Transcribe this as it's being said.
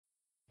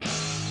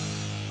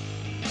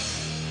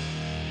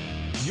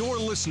You're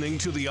listening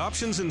to the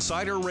Options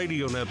Insider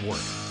Radio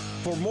Network.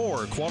 For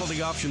more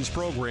quality options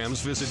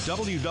programs, visit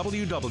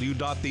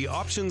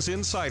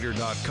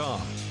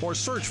www.theoptionsinsider.com or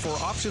search for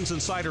Options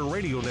Insider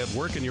Radio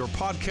Network in your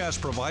podcast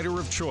provider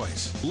of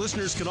choice.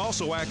 Listeners can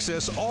also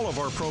access all of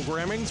our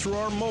programming through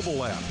our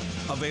mobile app,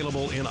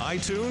 available in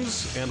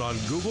iTunes and on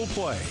Google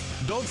Play.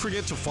 Don't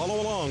forget to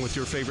follow along with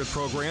your favorite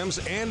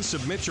programs and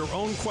submit your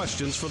own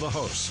questions for the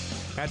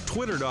hosts at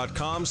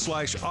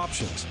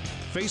twitter.com/options.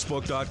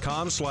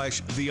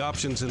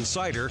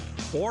 Facebook.com/TheOptionsInsider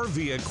or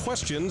via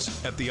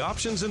questions at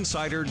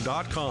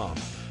TheOptionsInsider.com.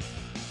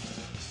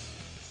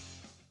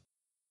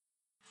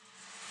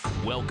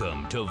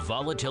 Welcome to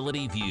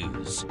Volatility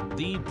Views,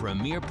 the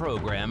premier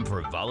program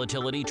for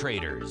volatility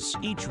traders.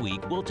 Each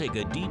week, we'll take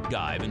a deep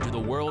dive into the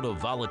world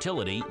of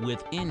volatility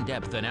with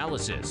in-depth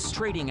analysis,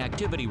 trading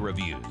activity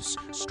reviews,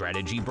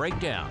 strategy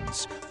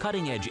breakdowns,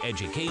 cutting-edge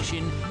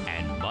education,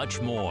 and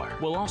much more.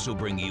 We'll also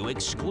bring you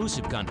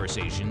exclusive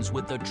conversations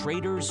with the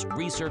traders,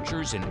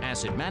 researchers, and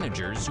asset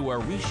managers who are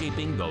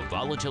reshaping the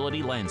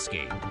volatility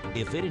landscape.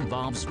 If it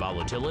involves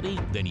volatility,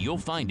 then you'll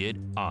find it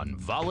on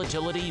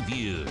Volatility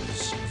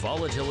Views.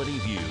 Volatility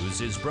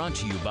Views is brought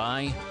to you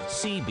by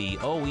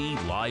CBOE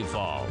Live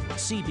Vol.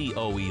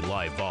 CBOE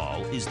Live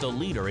Vol is the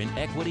leader in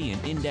equity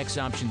and index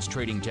options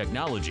trading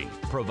technology,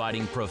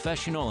 providing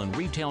professional and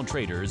retail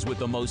traders with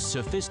the most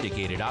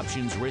sophisticated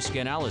options risk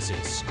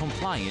analysis,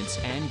 compliance,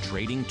 and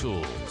trading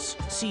tools.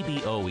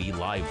 CBOE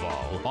Live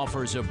Vol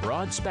offers a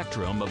broad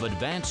spectrum of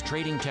advanced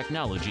trading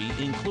technology,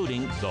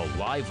 including the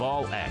Live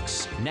Vol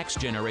X, next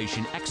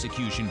generation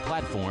execution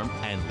platform,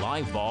 and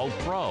Live Vol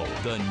Pro,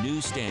 the new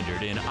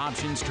standard in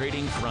options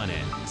trading front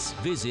ends.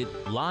 Visit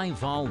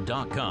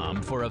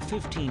livevol.com for a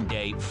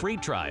 15-day free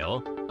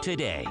trial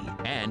today.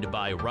 And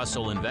by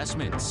Russell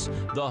Investments,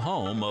 the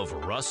home of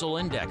Russell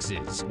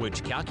Indexes,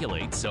 which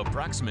calculates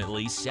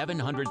approximately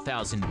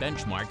 700,000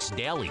 benchmarks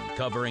daily,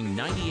 covering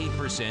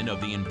 98%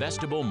 of the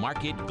investable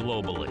market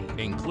globally,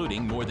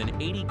 including more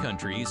than 80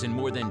 countries and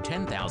more than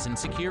 10,000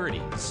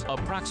 securities.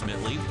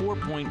 Approximately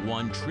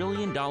 $4.1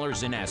 trillion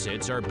in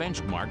assets are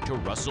benchmarked to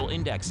Russell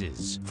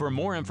Indexes. For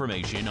more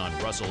information on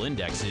Russell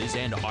Indexes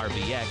and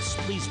RVX,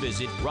 please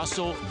visit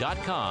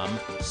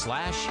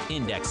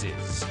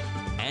russell.com/indexes.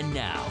 And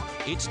now,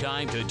 it's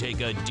time to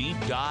take a deep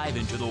dive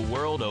into the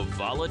world of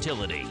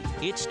volatility.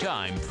 It's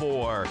time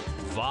for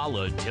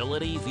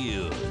Volatility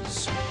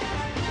Views.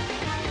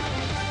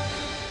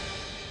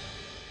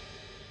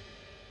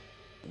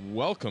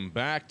 Welcome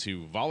back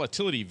to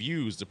Volatility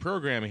Views, the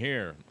program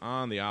here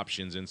on the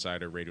Options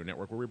Insider Radio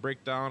Network, where we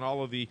break down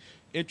all of the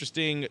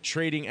interesting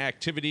trading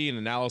activity and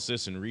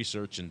analysis and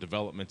research and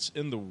developments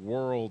in the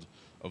world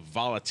of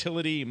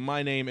volatility.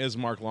 My name is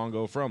Mark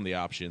Longo from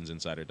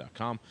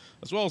theoptionsinsider.com,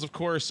 as well as, of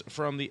course,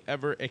 from the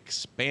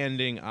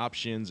ever-expanding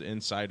Options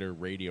Insider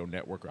Radio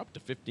Network. We're up to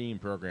 15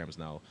 programs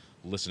now,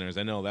 listeners.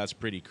 I know that's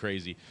pretty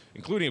crazy,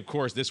 including, of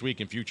course, This Week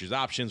in Futures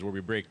Options, where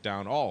we break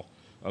down all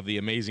of the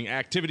amazing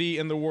activity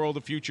in the world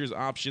of futures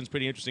options.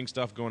 Pretty interesting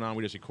stuff going on.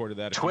 We just recorded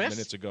that a few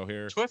minutes ago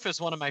here. TWIF is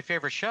one of my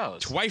favorite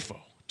shows. TWIFO.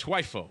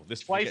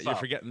 You're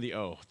forgetting the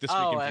O. This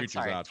Week in Futures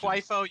Options.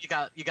 TWIFO.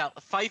 You got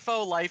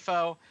FIFO,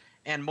 LIFO,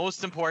 and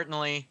most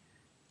importantly,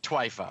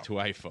 TWIFO.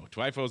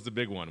 TWIFO is the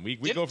big one. We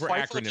go for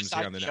acronyms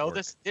here on the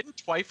network. Didn't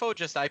TWIFO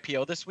just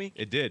IPO this week?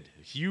 It did.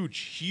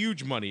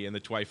 Huge money in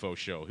the TWIFO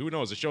show. Who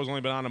knows? The show's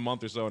only been on a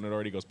month or so, and it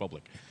already goes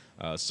public.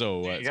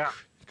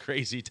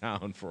 Crazy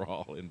town for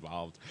all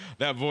involved.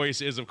 That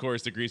voice is, of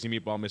course, the greasy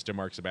meatball, Mr.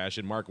 Mark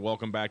Sebastian. Mark,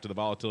 welcome back to the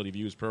Volatility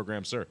Views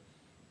program, sir.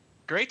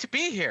 Great to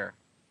be here.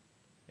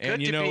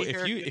 And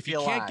if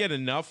you can't get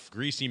enough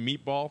greasy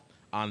meatball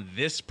on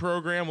this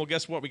program, well,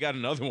 guess what? We got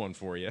another one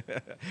for you.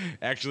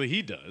 Actually,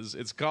 he does.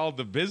 It's called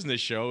The Business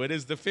Show. It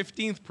is the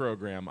 15th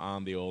program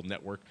on the old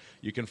network.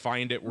 You can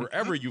find it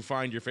wherever you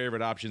find your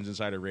favorite Options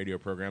Insider radio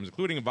programs,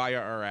 including via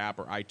our app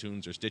or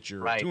iTunes or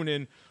Stitcher or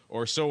TuneIn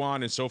or so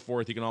on and so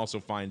forth. You can also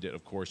find it,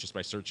 of course, just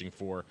by searching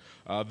for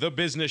The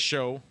Business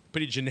Show.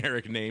 Pretty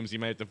generic names. You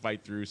might have to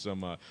fight through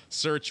some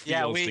search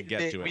fields to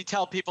get to it. We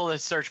tell people to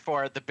search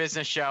for The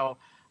Business Show,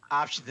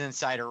 Options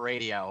Insider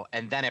Radio,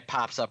 and then it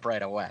pops up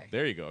right away.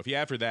 There you go. If you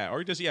after that,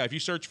 or just if you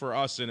search for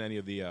us in any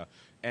of the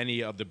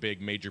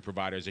big major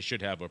providers, they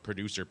should have a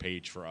producer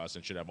page for us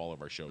and should have all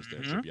of our shows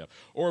there. Should be up.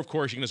 Or of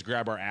course, you can just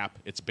grab our app.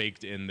 It's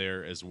baked in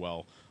there as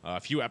well. A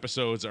few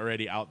episodes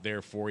already out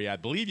there for you. I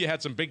believe you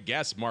had some big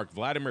guests, Mark,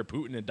 Vladimir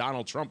Putin and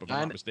Donald Trump, if I'm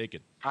not mistaken.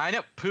 I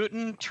know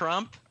Putin,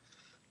 Trump,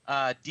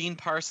 Dean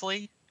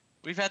Parsley.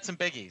 We've had some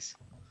biggies.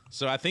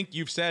 So I think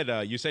you've said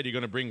you're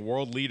going to bring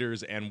world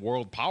leaders and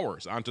world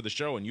powers onto the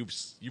show, and you've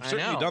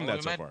certainly done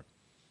that so far.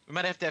 We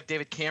might have to have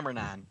David Cameron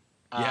on.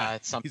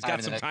 He's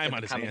got some time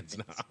on his hands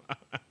now.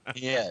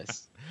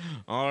 Yes.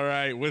 All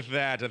right. With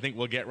that, I think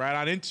we'll get right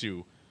on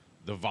into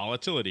the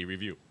Volatility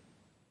Review.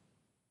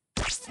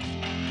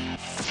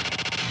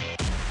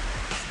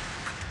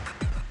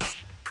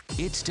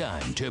 It's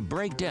time to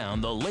break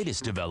down the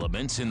latest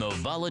developments in the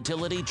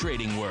volatility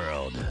trading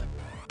world.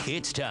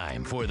 It's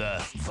time for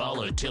the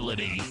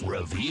Volatility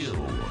Review.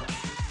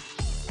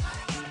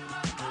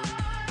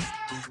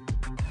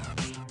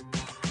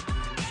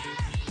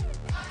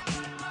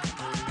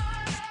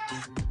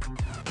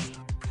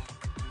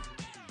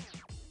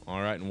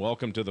 All right, and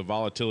welcome to the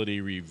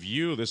Volatility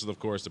Review. This is, of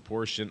course, the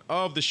portion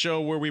of the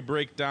show where we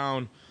break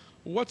down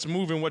what's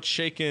moving, what's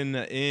shaking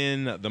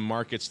in the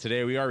markets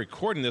today. We are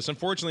recording this.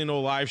 Unfortunately,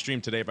 no live stream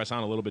today. If I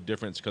sound a little bit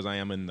different, it's because I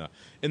am in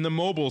the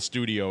mobile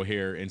studio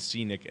here in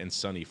scenic and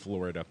sunny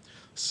Florida.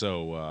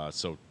 So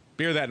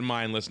bear that in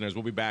mind, listeners.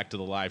 We'll be back to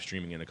the live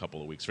streaming in a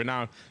couple of weeks. For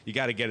now, you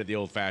got to get it the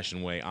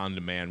old-fashioned way, on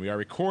demand. We are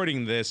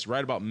recording this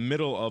right about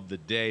middle of the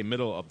day,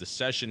 middle of the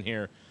session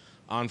here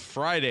on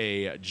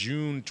Friday,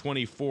 June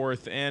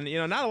 24th. And,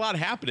 not a lot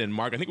happening,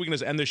 Mark. I think we can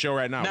just end the show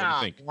right now. No,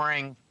 what do you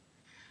think?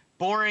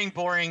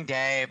 Boring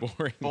day,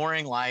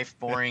 boring life,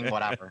 boring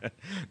whatever.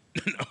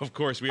 Of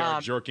course, we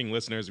are jerking,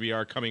 listeners. We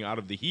are coming out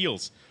of the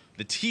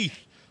teeth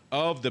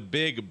of the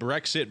big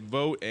Brexit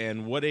vote,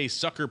 and what a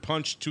sucker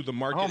punch to the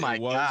market it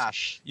was. Oh, my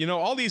gosh.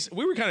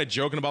 We were kind of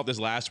joking about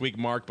this last week,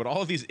 Mark, but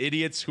all of these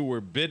idiots who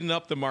were bidding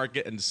up the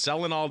market and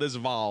selling all this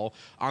vol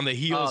on the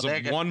heels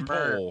of one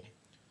poll.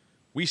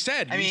 We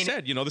said,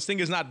 this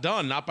thing is not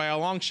done, not by a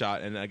long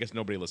shot, and I guess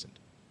nobody listened.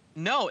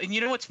 No,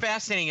 and what's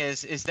fascinating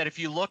is that if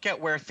you look at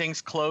where things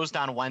closed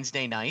on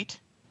Wednesday night,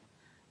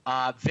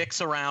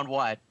 VIX around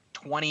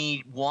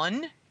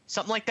 21,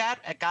 something like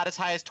that. It got as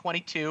high as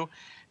 22.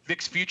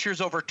 VIX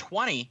futures over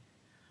 20.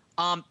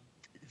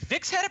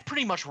 VIX had it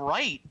pretty much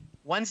right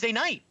Wednesday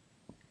night.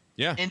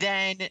 Yeah. And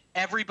then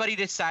everybody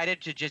decided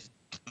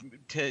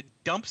to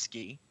dump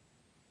ski,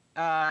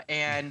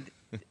 and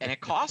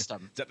it cost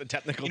them. Is that the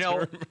technical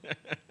term?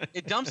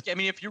 It dump ski. I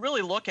mean, if you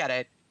really look at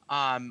it,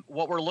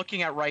 what we're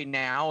looking at right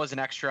now is an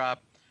extra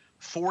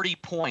 40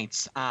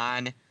 points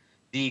on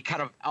the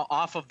kind of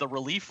off of the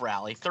relief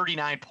rally,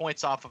 39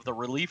 points off of the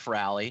relief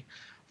rally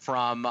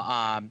from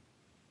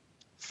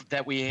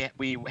that we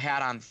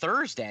had on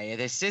Thursday.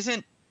 This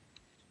isn't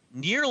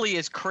nearly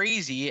as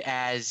crazy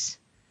as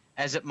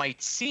it might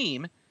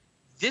seem.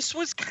 This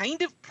was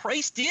kind of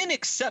priced in,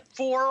 except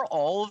for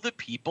all of the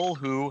people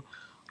who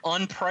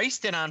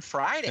unpriced it on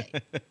Friday.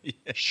 Yeah.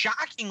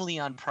 Shockingly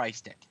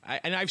unpriced it.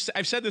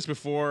 I've said this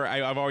before.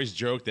 I've always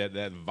joked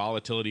that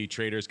volatility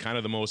traders kind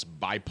of the most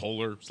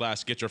bipolar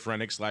 /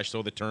 schizophrenic /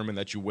 so determined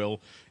that you will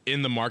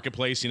in the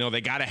marketplace.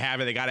 They got to have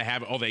it. They got to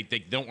have it. Oh, they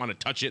don't want to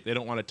touch it. They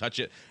don't want to touch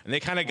it. And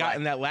they kind of got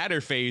in that latter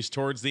phase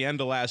towards the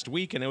end of last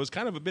week. And it was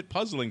kind of a bit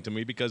puzzling to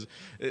me because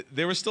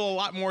there was still a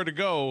lot more to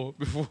go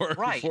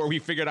before we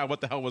figured out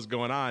what the hell was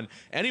going on.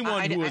 I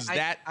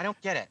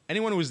don't get it.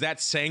 Anyone who was that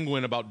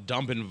sanguine about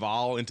dumping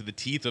vol into the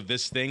teeth of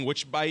this thing,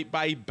 which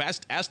by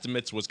best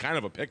estimates was kind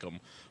of a pick'em,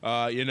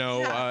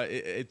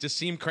 it just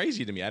seemed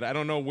crazy to me. I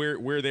don't know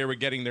where they were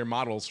getting their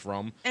models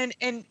from.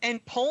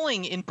 And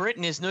polling in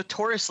Britain is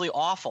notoriously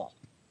awful.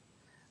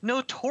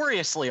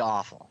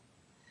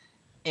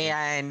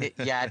 And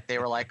yet they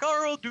were like,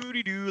 oh,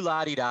 doody-doo,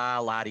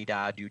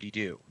 la-di-da,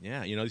 doody-doo.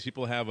 Yeah, these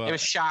people have it was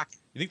shocking.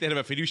 You think they'd have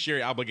a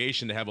fiduciary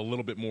obligation to have a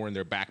little bit more in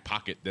their back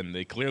pocket than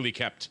they clearly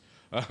kept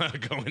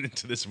going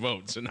into this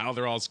vote. So now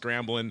they're all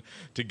scrambling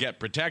to get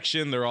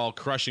protection. They're all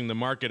crushing the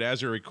market.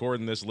 As we're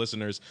recording this,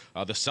 listeners,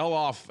 the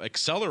sell-off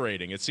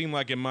accelerating. It seemed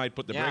like it might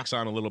put the brakes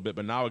on a little bit,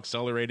 but now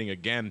accelerating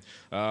again.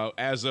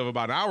 As of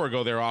about an hour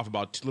ago, they're off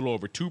about a little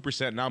over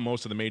 2%. Now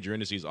most of the major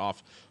indices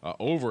off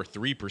over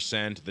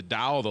 3%. The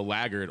Dow, the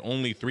laggard,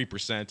 only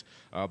 3%.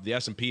 The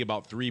S&P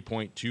about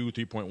 3.2,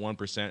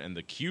 3.1%. And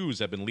the Qs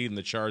have been leading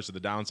the charge to the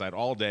downside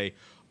all day,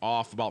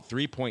 off about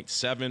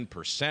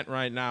 3.7%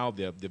 right now.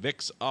 The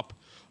VIX up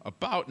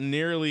about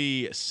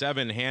nearly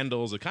 7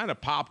 handles. It kind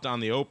of popped on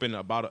the open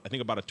about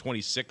a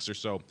 26 or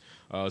so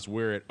is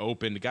where it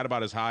opened. It got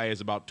about as high as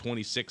about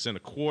 26 and a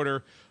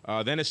quarter.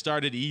 Then it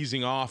started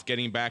easing off,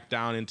 getting back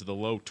down into the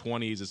low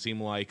 20s. It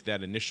seemed like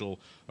that initial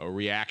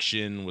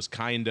reaction was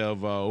kind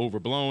of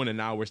overblown, and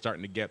now we're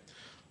starting to get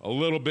a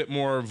little bit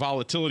more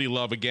volatility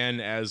love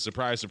again as,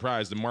 surprise,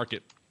 surprise, the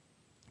market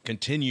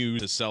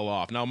continues to sell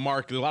off. Now,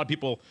 Mark, a lot of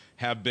people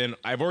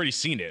I've already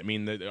seen it. I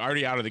mean,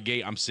 already out of the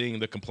gate, I'm seeing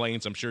the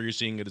complaints. I'm sure you're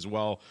seeing it as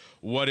well.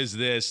 What is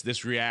this?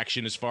 This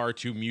reaction is far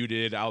too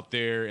muted out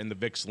there in the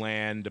VIX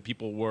land. The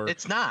people were.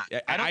 It's not.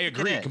 I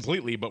agree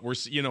completely. But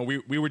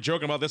we were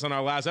joking about this on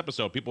our last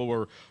episode. People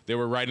were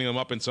writing them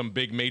up in some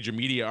big major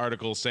media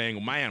articles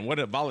saying, "Man, what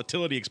a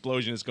volatility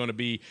explosion it's going to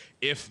be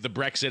if the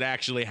Brexit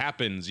actually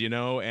happens."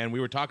 And we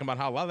were talking about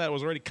how a lot of that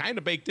was already kind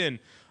of baked in.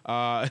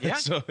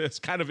 So it's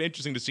kind of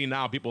interesting to see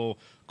now people,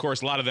 of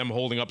course, a lot of them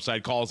holding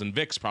upside calls in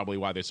VIX, probably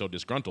why they're so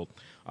disgruntled.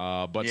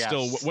 But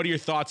still, what are your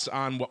thoughts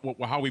on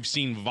how we've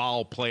seen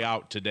vol play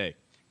out today?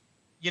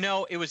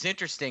 It was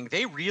interesting.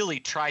 They really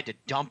tried to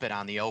dump it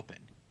on the open,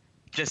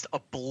 just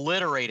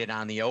obliterate it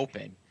on the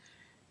open.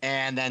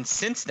 And then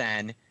since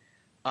then,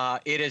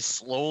 it has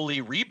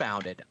slowly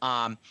rebounded.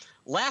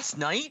 Last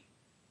night,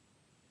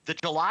 the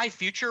July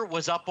future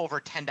was up over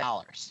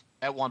 $10.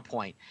 At one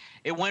point,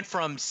 it went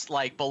from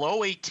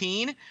below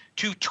 18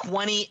 to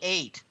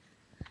 28.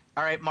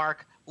 All right,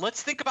 Mark,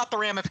 let's think about the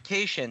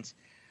ramifications.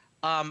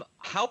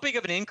 How big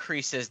of an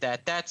increase is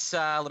that? That's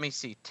let me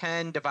see,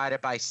 10 divided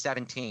by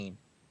 17.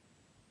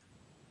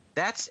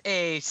 That's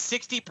a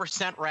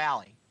 60%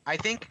 rally. I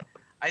think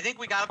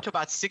we got up to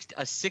about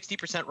a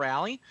 60%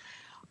 rally.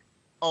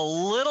 a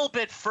little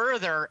bit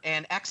further,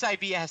 and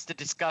XIV has to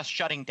discuss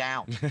shutting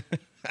down.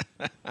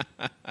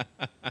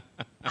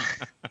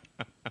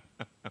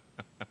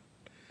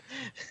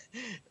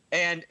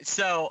 And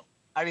so,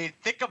 I mean,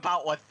 think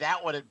about what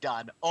that would have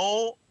done.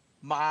 Oh,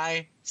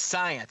 my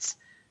science.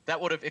 That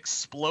would have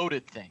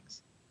exploded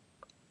things.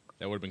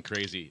 That would have been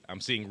crazy. I'm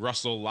seeing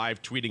Russell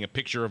live tweeting a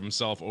picture of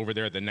himself over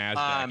there at the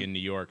NASDAQ in New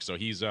York. So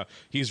he's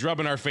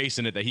rubbing our face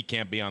in it that he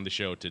can't be on the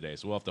show today.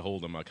 So we'll have to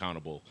hold him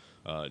accountable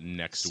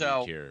next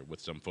week here with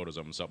some photos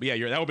of himself. But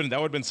yeah, that would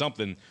have been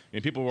something. I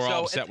mean, people were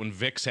all upset when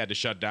VIX had to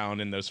shut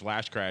down in those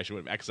flash crash.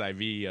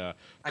 XIV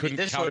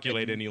couldn't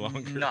calculate any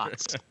longer.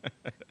 Nuts.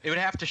 It would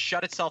have to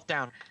shut itself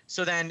down.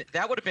 So then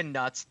that would have been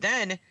nuts.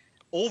 Then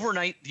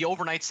the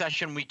overnight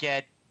session, we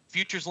get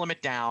futures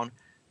limit down.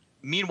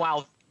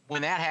 Meanwhile,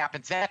 when that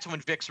happens, that's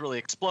when VIX really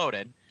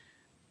exploded,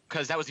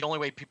 because that was the only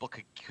way people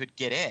could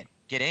get in.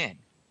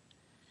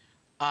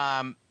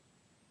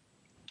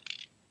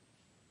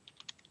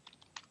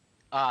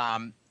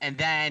 And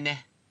then,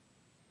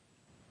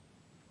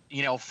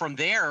 from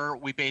there,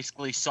 we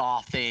basically saw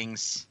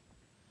things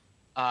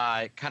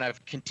kind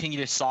of continue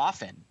to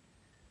soften.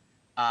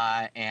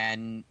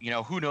 And,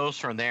 who knows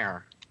from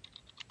there.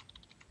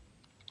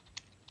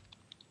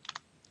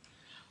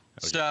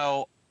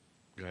 So,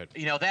 go ahead.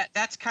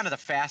 That's kind of the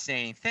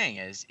fascinating thing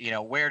is,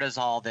 where does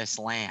all this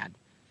land?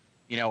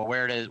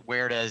 Where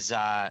does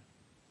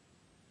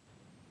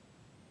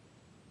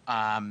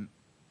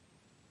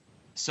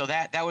so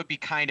that would be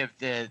kind of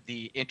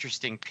the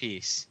interesting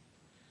piece.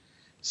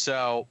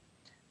 So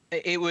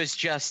it was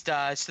just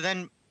so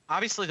then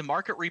obviously the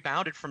market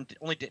rebounded from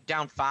only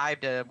down 5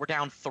 to we're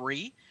down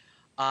 3.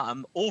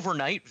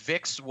 Overnight,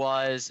 VIX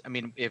was, I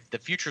mean, if the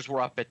futures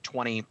were up at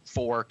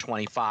 24,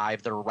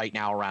 25, they're right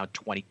now around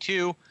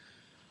 22.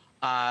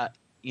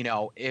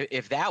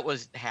 If that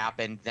was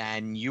happened,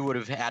 then you would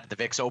have had the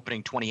VIX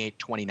opening 28,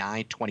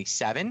 29,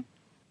 27.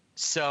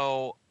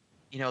 So,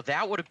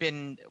 that would have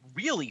been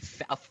really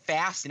a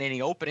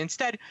fascinating open.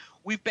 Instead,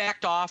 we've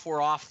backed off.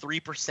 We're off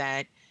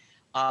 3%.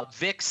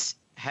 VIX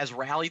has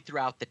rallied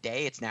throughout the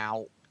day. It's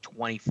now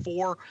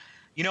 24.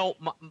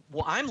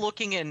 I'm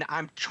looking and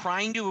I'm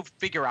trying to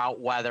figure out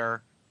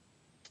whether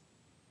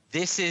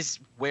this is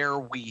where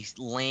we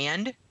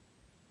land,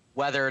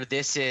 whether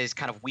this is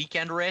kind of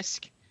weekend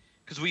risk,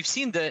 because we've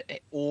seen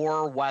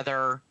or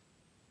whether,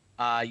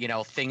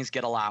 things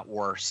get a lot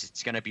worse.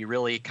 It's going to be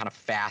really kind of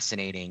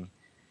fascinating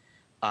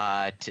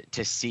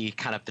to see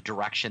kind of the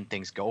direction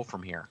things go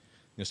from here.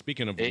 Now,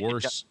 speaking of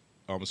worse,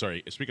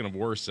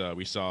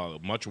 we saw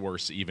much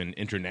worse even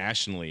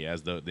internationally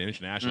as the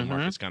international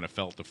markets kind of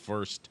felt the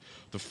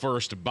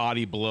first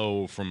body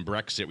blow from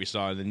Brexit. We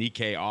saw the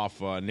Nikkei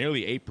off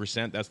nearly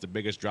 8%. That's the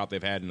biggest drop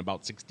they've had in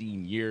about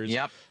 16 years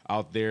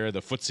out there.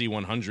 The FTSE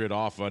 100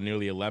 off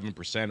nearly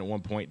 11% at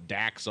one point.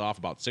 DAX off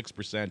about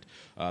 6%.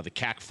 The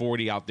CAC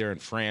 40 out there in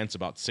France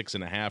about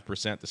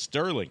 6.5%. The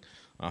sterling.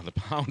 The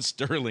pound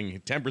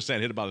sterling, 10%,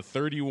 hit about a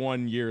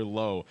 31-year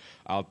low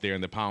out there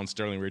in the pound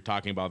sterling. We were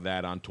talking about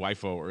that on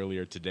TWIFO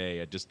earlier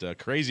today. Just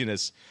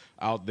craziness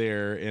out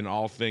there in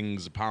all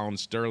things pound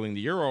sterling. The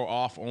euro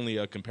off only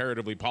a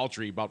comparatively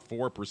paltry, about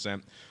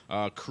 4%.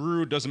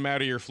 Crude, doesn't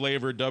matter your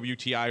flavor,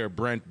 WTI or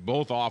Brent,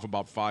 both off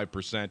about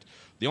 5%.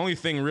 The only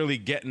thing really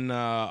getting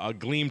a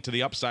gleam to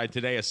the upside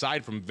today,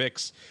 aside from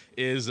VIX,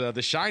 is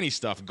the shiny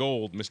stuff,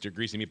 gold. Mr.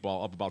 Greasy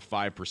Meatball up about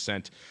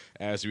 5%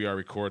 as we are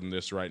recording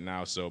this right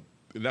now. So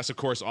that's, of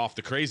course, off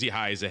the crazy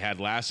highs they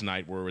had last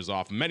night, where it was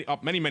off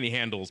many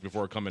handles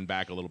before coming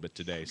back a little bit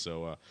today.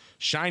 So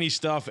shiny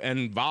stuff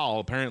and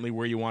vol apparently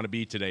where you want to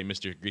be today,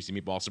 Mr. Greasy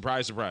Meatball.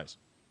 Surprise, surprise.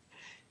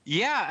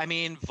 Yeah, I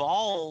mean,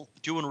 vol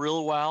doing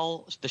real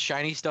well, the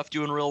shiny stuff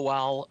doing real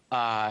well,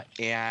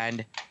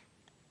 and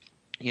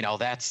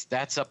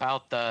that's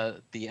about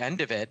the end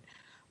of it.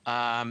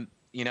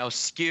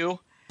 SKU.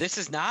 This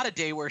is not a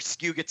day where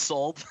SKU gets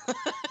sold.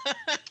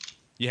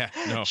 Yeah,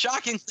 no.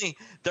 Shockingly,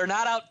 they're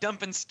not out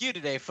dumping SKU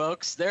today,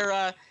 folks.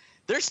 They're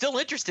still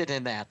interested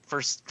in that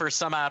for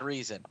some odd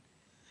reason.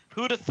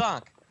 Who'd have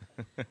thunk?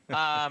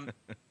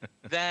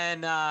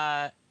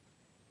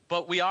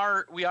 But we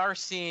are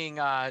seeing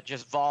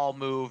just vol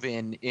move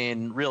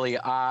in really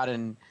odd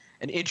and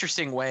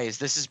interesting ways.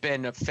 This has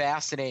been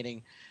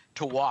fascinating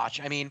to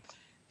watch. I mean,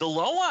 the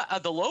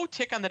low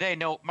tick on the day.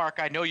 No, Mark,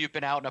 I know you've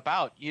been out and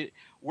about.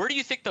 Where do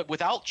you think that,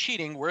 without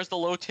cheating, where's the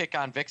low tick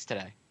on VIX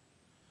today?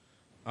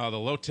 The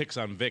low ticks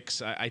on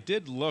VIX. I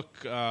did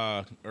look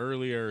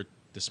earlier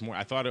this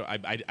morning. I thought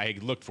I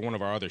looked for one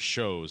of our other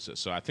shows,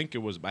 so I think it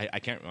was. I'm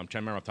trying to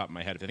remember off the top of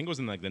my head. I think it was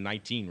in like the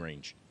 19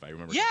 range, if I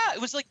remember. Yeah, it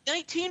was like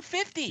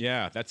 1950.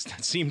 Yeah, that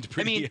seemed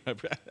pretty.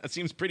 That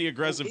seems pretty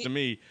aggressive to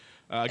me.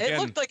 Again, it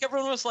looked like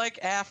everyone was like,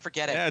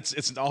 forget it. Yeah,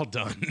 it's all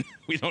done.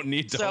 We don't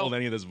need to hold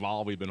any of this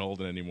vol we've been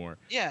holding anymore.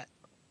 Yeah.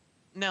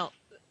 No.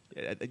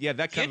 Yeah,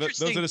 that kind of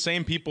those are the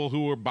same people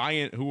who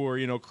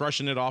were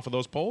crushing it off of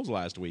those polls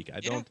last week.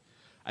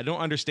 I don't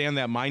understand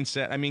that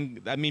mindset. I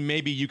mean,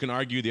 maybe you can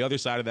argue the other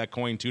side of that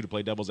coin too to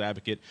play devil's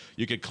advocate.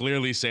 You could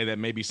clearly say that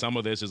maybe some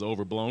of this is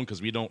overblown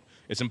because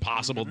it's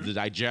impossible to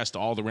digest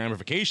all the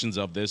ramifications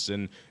of this,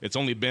 and it's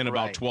only been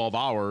about 12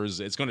 hours.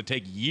 It's going to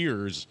take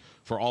years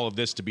for all of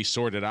this to be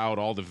sorted out,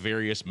 all the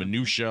various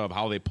minutia of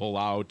how they pull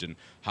out and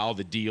how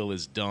the deal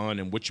is done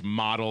and which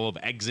model of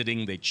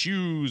exiting they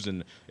choose,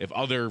 and if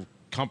other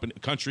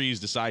countries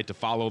decide to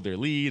follow their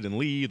lead and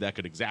leave, that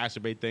could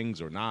exacerbate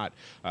things or not.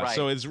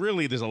 So it's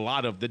really, there's a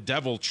lot of, the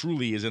devil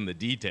truly is in the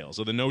details.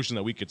 So the notion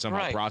that we could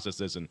somehow process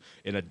this in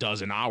a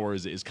dozen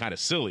hours is kind of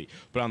silly.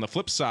 But on the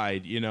flip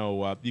side,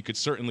 you could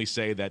certainly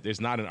say that there's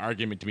not an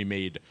argument to be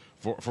made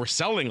for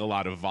selling a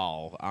lot of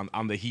vol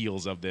on the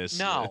heels of this.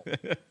 No.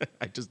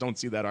 I just don't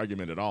see that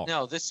argument at all.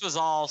 No, this was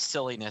all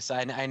silliness.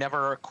 I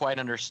never quite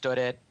understood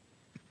it.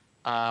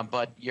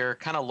 But you're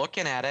kind of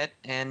looking at it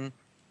and,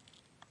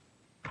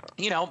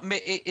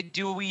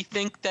 do we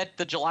think that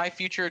the July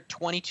future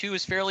 22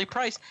 is fairly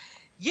priced?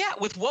 Yeah,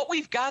 with what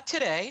we've got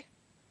today,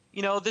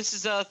 this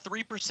is a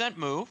 3%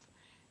 move.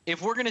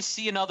 If we're going to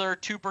see another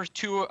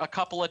a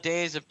couple of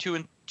days of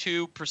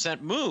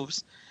 2%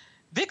 moves,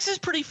 VIX is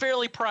pretty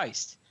fairly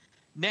priced.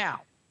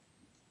 Now,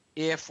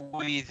 if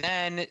we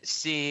then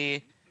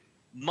see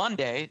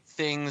Monday,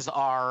 things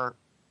are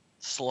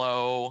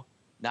slow,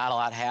 not a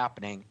lot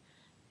happening,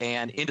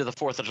 and into the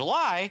 4th of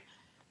July,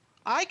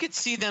 I could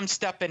see them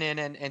stepping in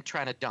and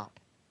trying to dump.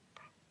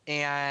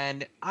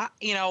 And,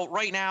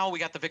 right now we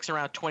got the VIX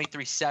around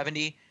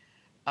 2370.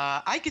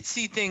 I could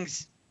see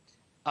things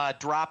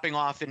dropping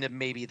off into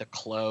maybe the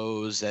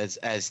close as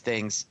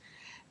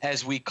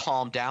we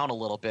calm down a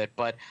little bit.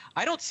 But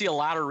I don't see a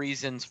lot of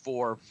reasons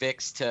for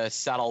VIX to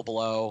settle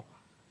below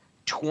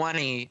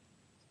 20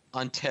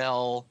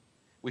 until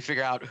we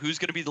figure out who's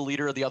going to be the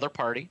leader of the other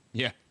party.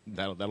 Yeah,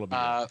 that'll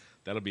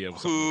be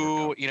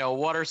who,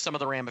 what are some of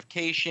the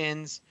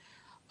ramifications?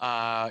 Where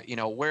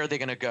are they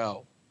going to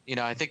go?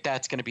 I think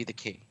that's going to be the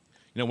key.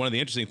 One of the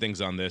interesting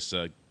things on this,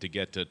 to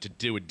get to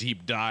do a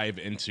deep dive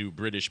into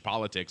British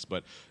politics,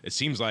 but it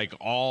seems like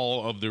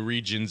all of the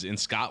regions in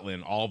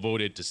Scotland all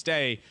voted to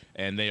stay,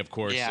 and they, of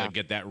course,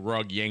 get that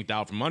rug yanked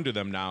out from under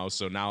them now.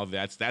 So now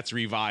that's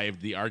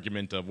revived the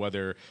argument of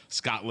whether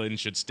Scotland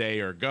should stay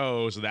or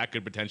go. So that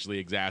could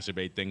potentially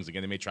exacerbate things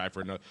again. They may try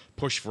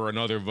push for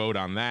another vote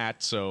on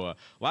that. So a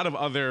lot of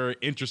other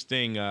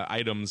interesting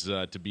items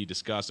to be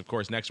discussed. Of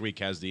course, next week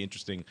has the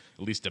interesting,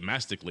 at least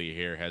domestically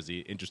here, has the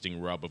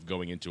interesting rub of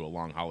going into a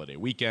long holiday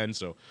weekend.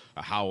 So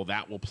how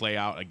that will play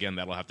out, again,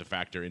 that'll have to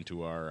factor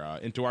into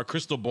our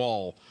crystal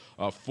ball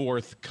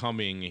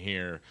forthcoming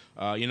here.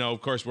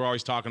 Of course, we're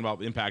always talking about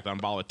the impact on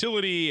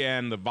volatility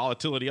and the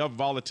volatility of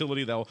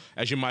volatility, though,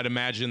 as you might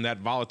imagine, that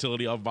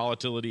volatility of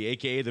volatility,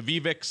 aka the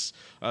VVIX,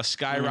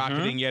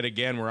 skyrocketing yet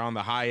again. We're on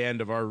the high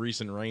end of our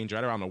recent range,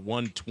 right around the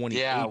 128.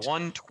 Yeah,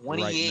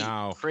 128 right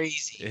now.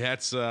 Crazy.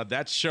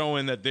 That's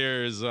showing that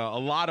there's a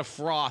lot of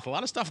froth, a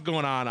lot of stuff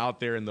going on out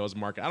there in those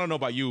markets. I don't know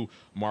about you,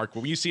 Mark,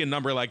 but when you see a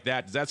number like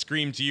that, does that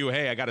scream to you,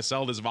 hey, I got to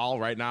sell this vol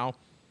right now?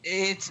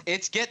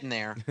 It's getting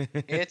there.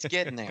 It's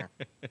getting there.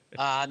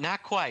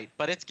 Not quite,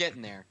 but it's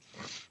getting there.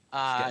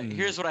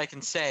 Here's what I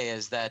can say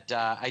is that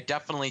I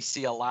definitely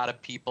see a lot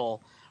of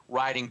people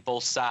riding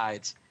both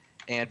sides,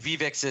 and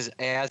VVIX is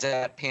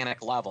at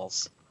panic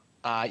levels,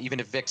 even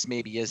if VIX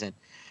maybe isn't.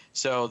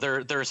 So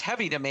there's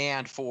heavy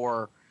demand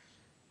for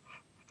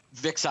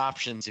VIX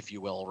options, if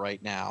you will,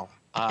 right now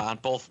on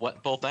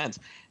both ends.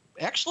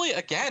 Actually,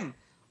 again,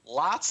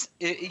 lots.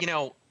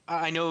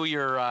 I know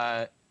you're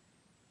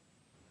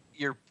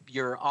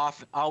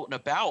off out and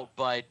about,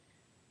 but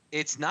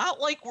it's not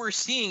like we're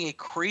seeing a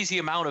crazy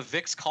amount of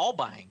VIX call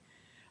buying.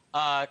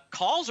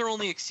 Calls are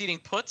only exceeding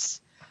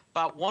puts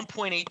about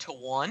 1.8 to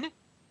 1,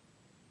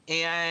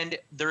 and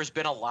there's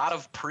been a lot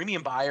of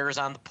premium buyers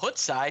on the put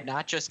side,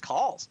 not just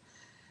calls.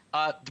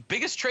 The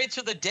biggest trades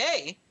of the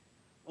day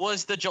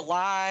was the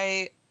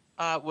July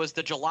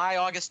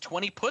August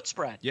 20 put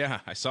spread. Yeah,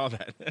 I saw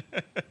that.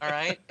 All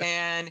right,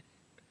 and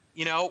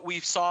we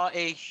saw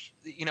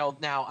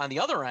now on the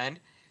other end,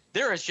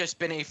 there has just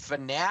been a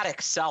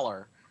fanatic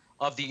seller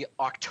of the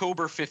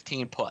October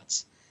 15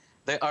 puts.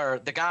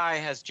 The guy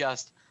has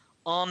just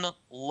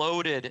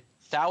unloaded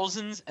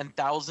thousands and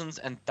thousands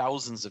and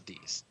thousands of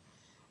these.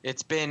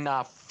 It's been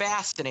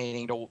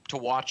fascinating to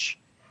watch,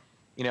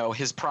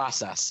 his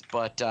process.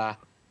 But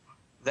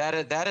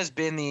that has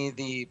been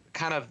the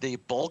kind of the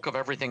bulk of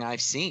everything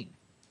I've seen.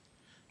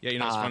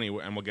 Yeah, it's funny,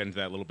 and we'll get into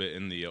that a little bit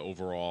in the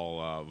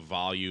overall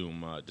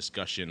volume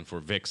discussion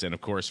for VIX, and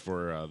of course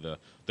for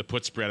the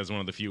put spread is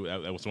one of the few.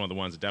 That was one of the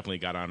ones that definitely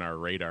got on our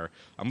radar.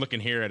 I'm looking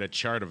here at a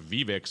chart of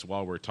VVIX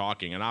while we're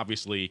talking, and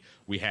obviously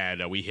we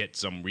hit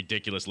some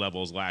ridiculous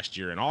levels last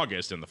year in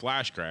August in the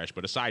flash crash.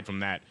 But aside from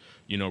that,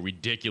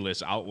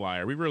 ridiculous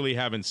outlier, we really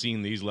haven't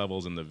seen these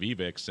levels in the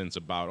VVIX since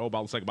about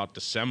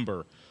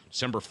December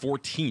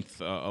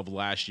 14th of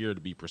last year, to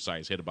be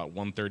precise. Hit about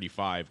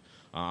 135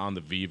 on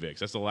the VVIX.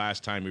 That's the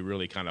last time we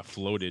really kind of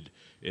floated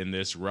in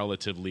this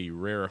relatively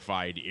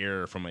rarefied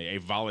air from a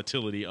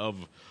volatility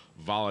of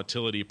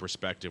volatility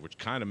perspective, which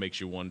kind of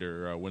makes you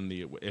wonder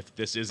if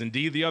this is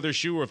indeed the other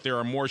shoe or if there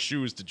are more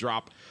shoes to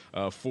drop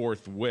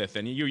forthwith.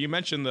 And you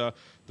mentioned the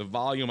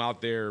volume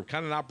out there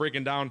kind of not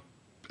breaking down,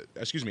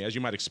 as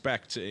you might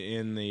expect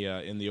in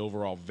the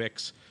overall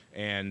VIX.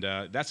 And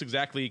that's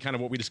exactly kind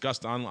of what we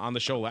discussed on the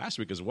show last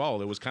week as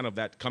well. It was kind of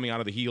that coming out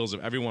of the heels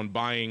of everyone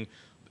buying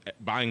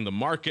the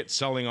market,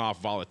 selling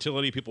off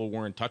volatility. People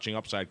weren't touching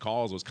upside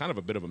calls. It was kind of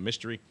a bit of a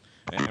mystery.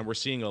 And we're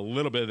seeing a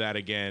little bit of that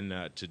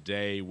again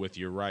today with,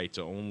 you're right,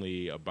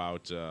 only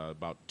about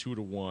 2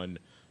 to 1,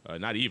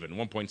 not even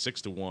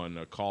 1.6 to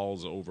 1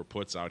 calls over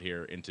puts out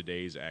here in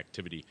today's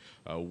activity,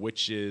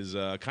 which is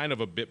kind of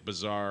a bit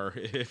bizarre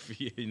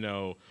if you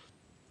know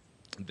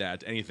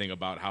that anything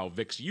about how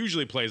VIX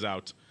usually plays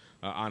out.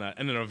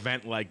 In an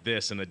event like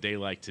this, in a day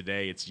like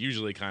today, it's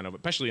usually kind of,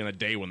 especially in a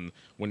day when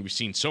we've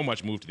seen so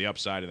much move to the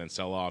upside and then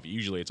sell off,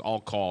 usually it's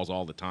all calls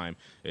all the time.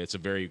 It's a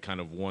very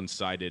kind of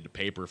one-sided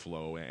paper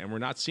flow, and we're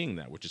not seeing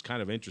that, which is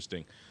kind of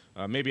interesting.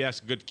 Maybe that's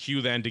a good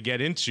cue then to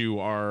get into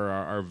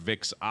our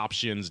VIX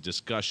options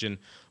discussion.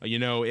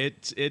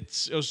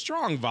 It's a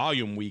strong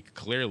volume week,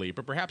 clearly,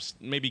 but perhaps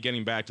maybe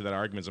getting back to that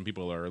argument, some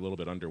people are a little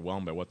bit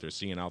underwhelmed by what they're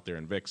seeing out there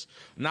in VIX.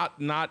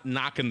 Not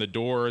knocking the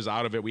doors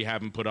out of it. We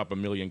haven't put up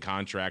 1 million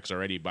contracts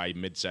already by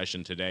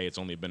mid-session today. It's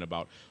only been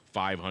about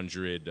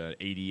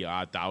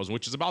 580,000,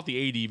 which is about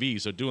the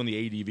ADV. So doing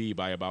the ADV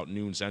by about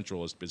noon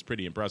central is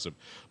pretty impressive.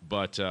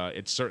 But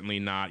it's certainly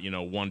not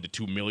 1 to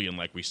 2 million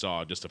like we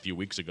saw just a few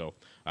weeks ago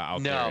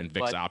out there in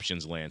VIX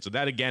options land. So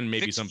that again,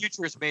 maybe VIX some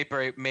futures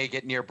may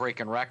get near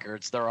breaking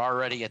records. They're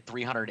already at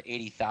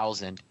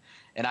 380,000,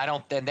 and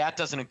that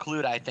doesn't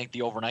include, I think,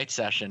 the overnight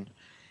session.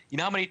 You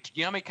know how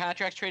many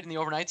contracts trade in the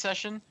overnight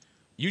session?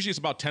 Usually it's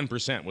about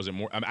 10%. Was it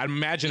more? I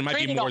imagine it might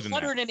be more than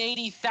that.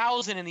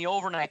 180,000 in the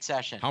overnight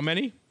session. How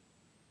many?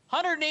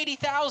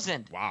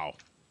 180,000. Wow.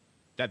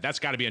 That's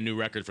got to be a new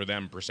record for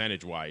them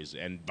percentage-wise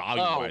and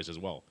volume-wise as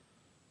well.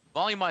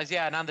 Volume-wise,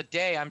 yeah. And on the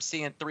day, I'm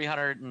seeing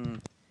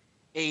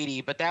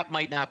 380, but that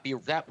might not be.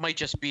 That might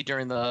just be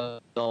during the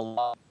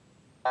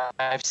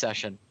live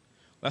session.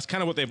 That's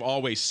kind of what they've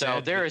always said.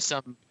 So there is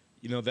some.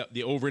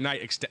 The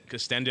overnight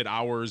extended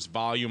hours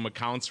volume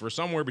accounts for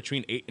somewhere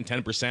between 8 and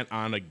 10%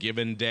 on a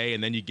given day,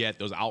 and then you get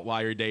those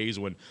outlier days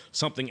when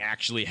something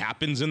actually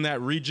happens in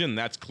that region.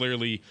 That's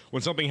clearly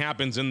when something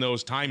happens in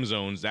those time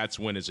zones. That's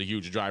when it's a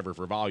huge driver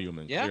for volume,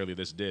 and clearly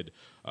this did.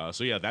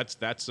 So yeah,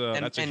 that's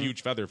a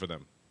huge feather for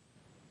them.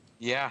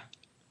 Yeah.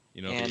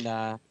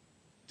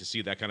 To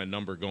see that kind of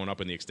number going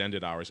up in the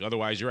extended hours.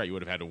 Otherwise, you're right. You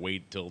would have had to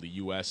wait till the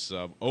U.S.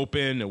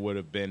 Open. It would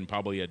have been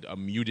probably a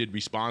muted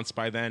response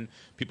by then.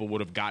 People would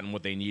have gotten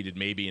what they needed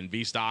maybe in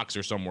V stocks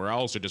or somewhere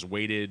else, or just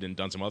waited and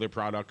done some other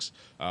products.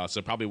 So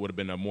it probably would have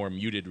been a more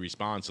muted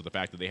response to the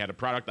fact that they had a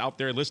product out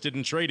there listed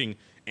and trading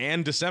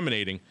and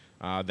disseminating.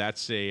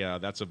 That's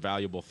a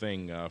valuable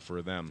thing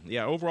for them.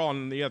 Yeah, overall,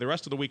 and the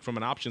rest of the week from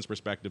an options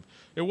perspective,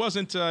 it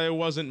wasn't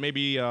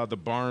maybe the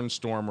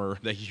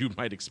barnstormer that you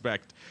might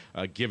expect,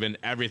 given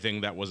everything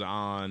that was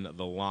on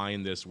the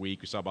line this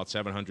week. We saw about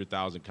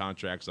 700,000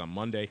 contracts on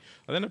Monday,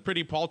 and then a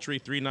pretty paltry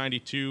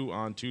 392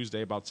 on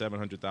Tuesday, about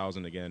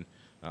 700,000 again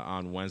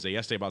on Wednesday.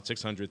 Yesterday, about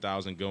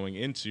 600,000 going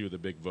into the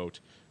big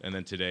vote, and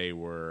then today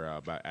we're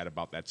at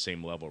about that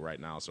same level right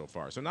now so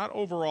far. So not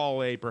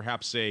overall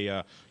perhaps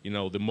the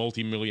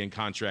multi-million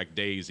contract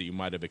days that you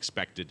might have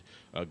expected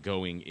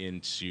going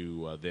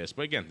into this.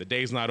 But again, the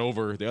day's not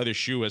over. The other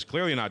shoe has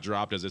clearly not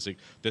dropped as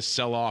this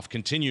sell-off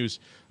continues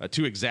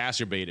to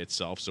exacerbate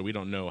itself. So we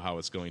don't know how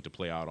it's going to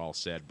play out, all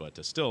said,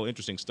 but still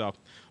interesting stuff.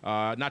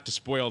 Not to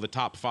spoil the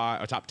top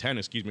 10,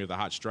 of the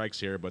hot strikes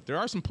here, but there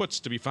are some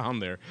puts to be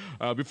found there.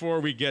 Before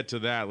we get to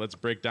that, let's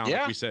break down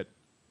like we said.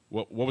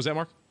 What was that,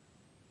 Mark?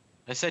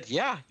 I said,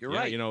 yeah, you're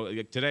right.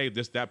 Today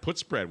that put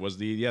spread was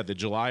the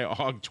July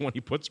Aug 20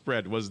 put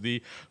spread was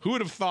who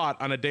would have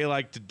thought on a day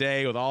like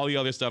today with all the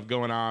other stuff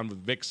going on with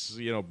VIX,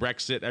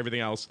 Brexit, everything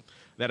else,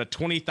 that a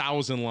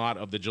 20,000 lot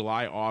of the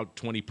July Aug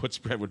 20 put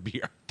spread would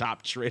be our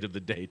top trade of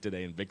the day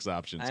today in VIX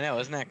options. I know,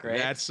 isn't that great?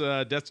 That's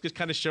just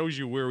kind of shows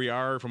you where we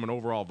are from an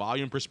overall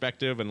volume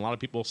perspective, and a lot of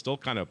people still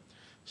trying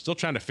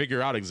to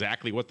figure out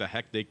exactly what the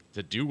heck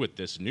to do with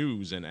this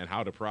news and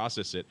how to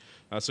process it.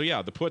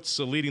 The puts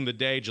leading the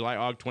day, July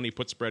Aug 20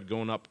 put spread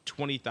going up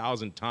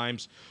 20,000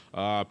 times.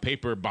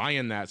 Paper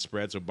buying that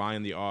spread, so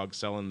buying the Aug,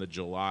 selling the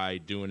July,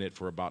 doing it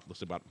for about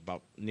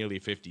nearly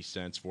 50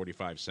 cents,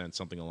 45 cents,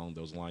 something along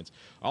those lines.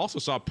 I also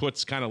saw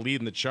puts kind of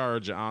leading the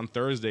charge on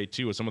Thursday,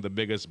 too, with some of the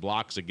biggest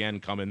blocks again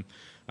coming.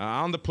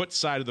 On the put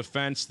side of the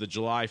fence, the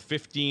July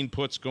 15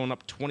 puts going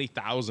up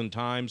 20,000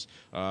 times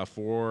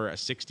for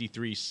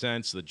 63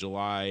 cents. The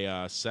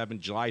July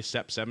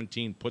SEP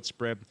 17 put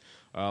spread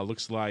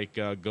Looks like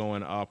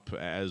going up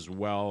as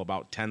well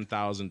about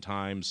 10,000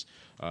 times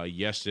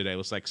yesterday.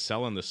 Looks like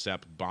selling the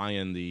SEP,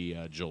 buying the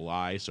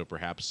July, so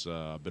perhaps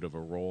a bit of a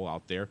roll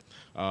out there.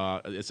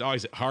 It's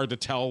always hard to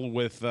tell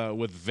with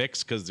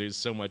VIX because there's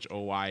so much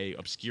OI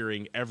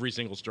obscuring every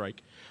single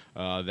strike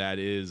that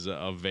is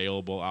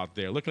available out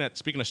there.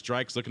 Speaking of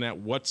strikes, looking at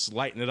what's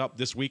lighting it up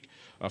this week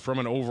from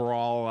an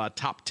overall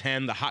top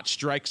 10, the hot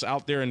strikes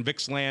out there in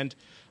VIX land.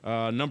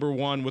 Number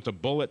one with a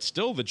bullet,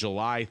 still the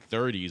July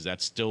 30s.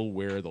 That's still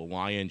where the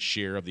lion's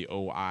share of the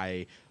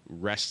OI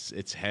rests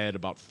its head.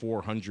 About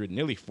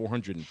nearly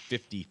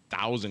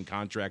 450,000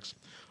 contracts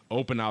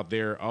open out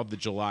there of the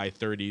July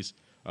 30s.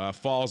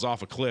 Falls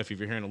off a cliff. If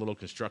you're hearing a little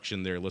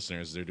construction there,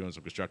 listeners, they're doing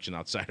some construction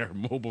outside our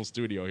mobile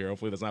studio here.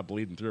 Hopefully that's not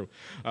bleeding through.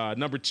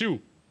 Number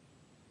two.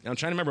 I'm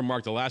trying to remember,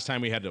 Mark, the last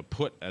time we had to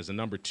put as a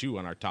number two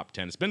on our top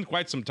 10. It's been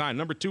quite some time.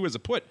 Number two is a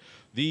put.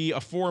 The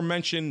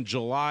aforementioned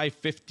July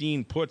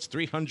 15 puts,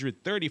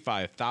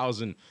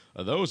 335,000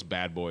 of those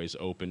bad boys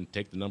open.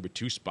 Take the number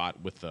two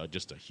spot with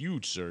just a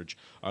huge surge.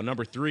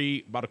 Number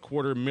three, about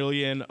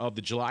 250,000 of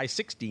the July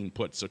 16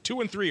 puts. So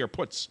 2 and 3 are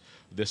puts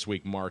this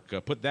week, Mark.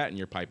 Put that in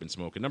your pipe and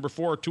smoke it. Number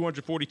four,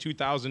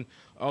 242,000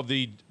 of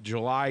the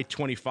July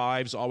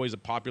 25s. Always a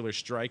popular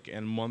strike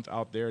and month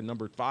out there.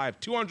 Number five,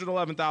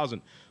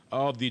 211,000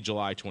 of the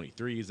July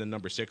 23s. Then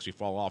number six, we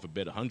fall off a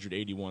bit,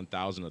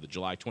 181,000 of the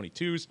July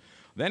 22s.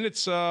 Then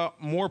it's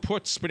more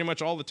puts pretty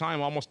much all the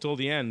time, almost till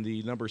the end.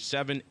 The number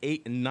 7,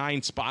 8, and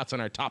 9 spots on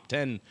our top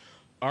 10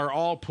 are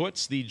all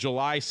puts. The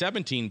July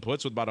 17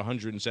 puts with about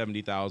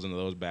 170,000 of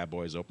those bad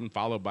boys open,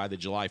 followed by the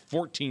July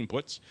 14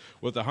 puts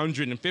with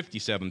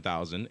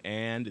 157,000,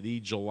 and the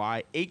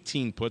July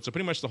 18 puts. So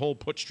pretty much the whole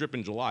put strip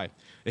in July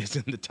is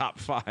in the top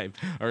 5,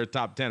 or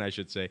top 10, I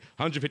should say.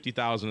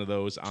 150,000 of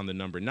those on the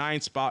number 9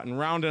 spot. And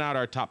rounding out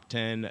our top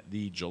 10,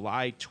 the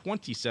July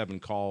 27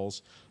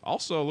 calls.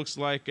 Also looks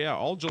like,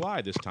 all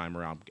July this time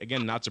around.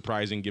 Again, not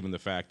surprising given the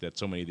fact that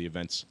so many of the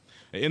events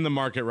in the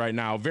market right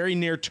now, very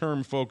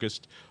near-term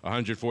focused,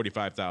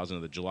 145,000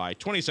 of the July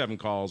 27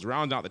 calls.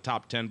 Round out the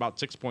top 10, about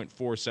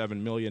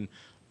 6.47 million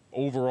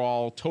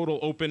overall. Total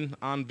open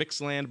on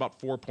VIX land, about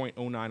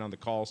 4.09 on the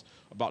calls,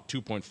 about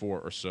 2.4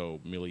 or so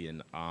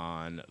million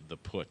on the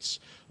puts.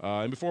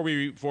 And before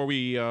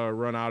we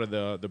run out of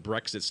the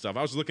Brexit stuff,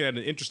 I was looking at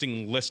an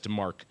interesting list,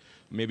 Mark.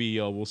 Maybe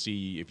we'll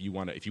see if you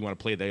want to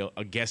play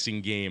a guessing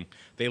game.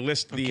 They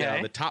list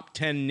the top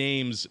 10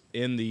 names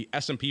in the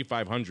S&P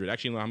 500.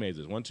 Actually, how many is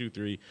this? 1, 2,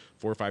 3,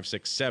 4, 5,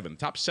 6, 7.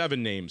 Top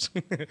 7 names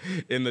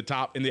in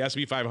the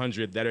S&P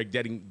 500 that are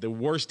getting the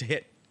worst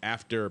hit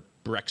after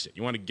Brexit.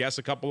 You want to guess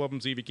a couple of them?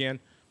 See if you can.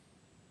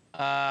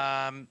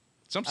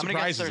 Some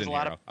surprises in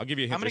here. I'll give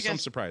you a hint. There's some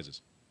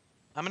surprises.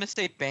 I'm going to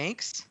say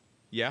banks.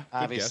 Yeah,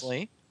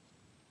 obviously.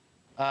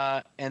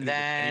 And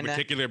then any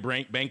particular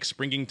bank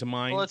springing to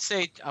mind? Well, let's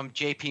say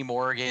J.P.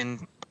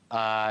 Morgan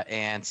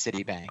and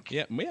Citibank.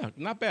 Yeah,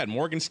 not bad.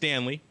 Morgan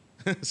Stanley.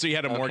 So you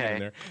had a Morgan in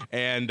there,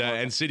 and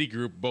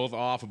Citigroup both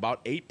off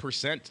about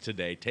 8%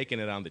 today, taking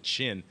it on the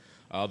chin.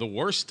 The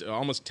worst,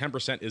 almost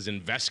 10%, is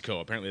Invesco.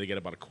 Apparently, they get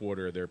about a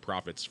quarter of their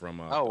profits from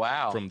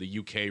from the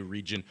UK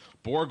region.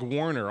 Borg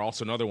Warner,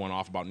 also another one,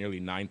 off about nearly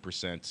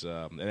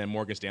 9%, and then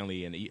Morgan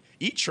Stanley and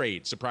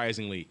E-Trade,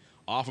 surprisingly,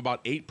 off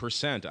about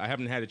 8%. I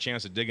haven't had a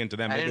chance to dig into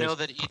them. I didn't know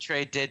that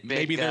E-Trade did big.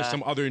 Maybe there's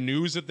some other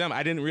news at them.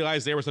 I didn't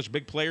realize they were such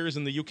big players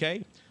in the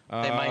UK.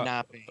 They might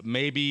not be.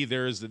 Maybe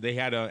they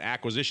had an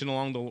acquisition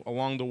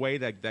along the way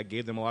that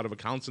gave them a lot of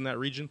accounts in that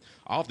region.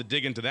 I'll have to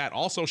dig into that.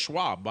 Also,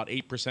 Schwab, about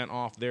 8%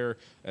 off there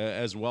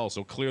as well.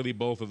 So clearly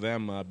both of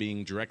them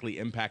being directly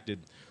impacted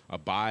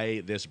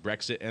by this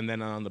Brexit. And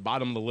then on the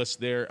bottom of the list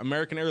there,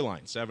 American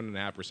Airlines,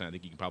 7.5%. I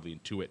think you can probably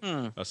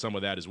intuit some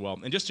of that as well.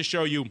 And just to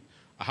show you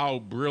how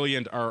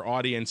brilliant our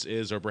audience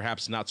is, or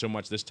perhaps not so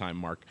much this time,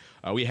 Mark,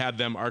 we had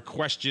them. Our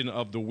question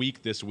of the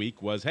week this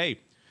week was, hey,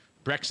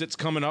 Brexit's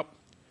coming up.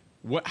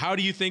 How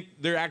do you think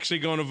they're actually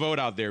going to vote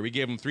out there? We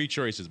gave them 3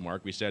 choices,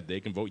 Mark. We said they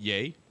can vote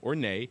yay or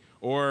nay,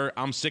 or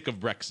I'm sick of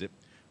Brexit.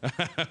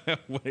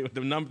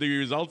 The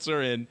results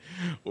are in.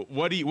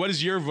 What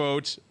is your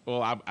vote?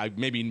 Well,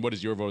 maybe what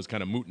is your vote is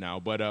kind of moot now.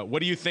 But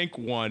what do you think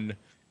won?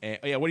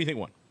 What do you think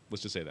won?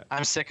 Let's just say that.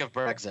 I'm sick of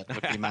Brexit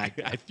would be my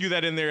I threw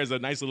that in there as a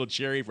nice little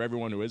cherry for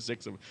everyone who is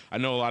sick of it. I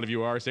know a lot of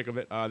you are sick of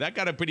it. That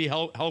got a pretty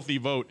healthy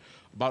vote,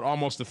 about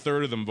almost a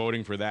third of them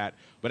voting for that.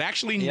 But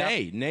actually,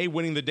 nay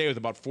winning the day with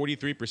about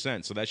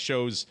 43%. So that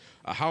shows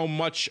how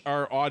much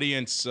our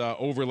audience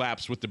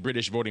overlaps with the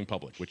British voting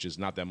public, which is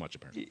not that much,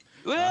 apparently.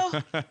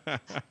 Well,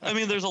 I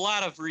mean, there's a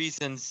lot of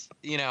reasons,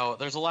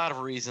 there's a lot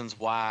of reasons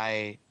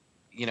why,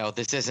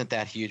 this isn't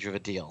that huge of a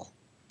deal.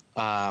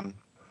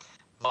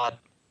 But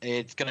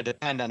it's going to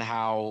depend on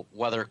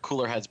whether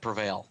cooler heads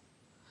prevail.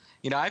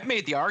 I've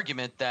made the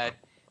argument that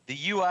the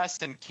U.S.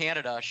 and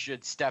Canada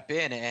should step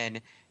in and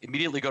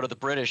immediately go to the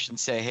British and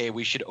say, hey,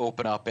 we should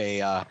open up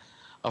a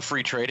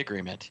free trade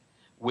agreement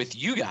with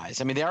you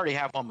guys. I mean, they already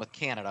have one with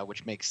Canada,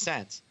 which makes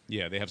sense.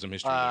 Yeah, they have some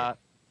history there.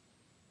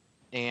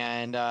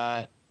 And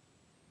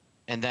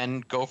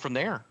then go from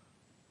there.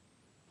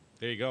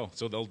 There you go.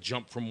 So they'll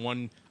jump from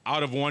one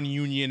out of one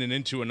union and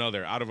into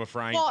another, out of a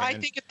frying pan. Well, I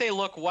think if they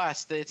look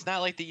west, it's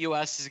not like the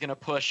U.S. is going to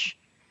push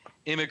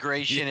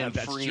immigration and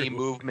free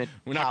movement.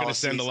 We're not going to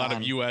send a lot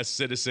of U.S.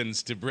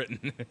 citizens to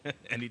Britain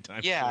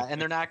anytime soon. Yeah,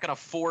 and they're not going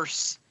to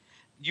force.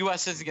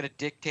 U.S. isn't going to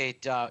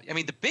dictate. I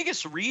mean, the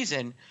biggest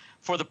reason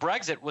for the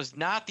Brexit was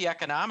not the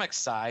economic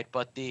side,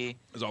 but it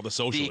was all the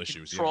social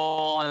issues,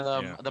 control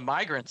and the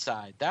migrant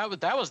side. That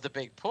was the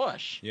big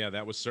push. Yeah,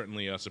 that was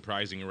certainly a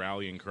surprising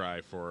rallying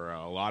cry for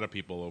a lot of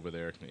people over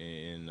there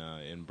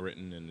in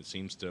Britain, and it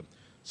seems to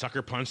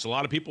sucker punch a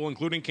lot of people,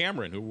 including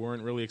Cameron, who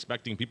weren't really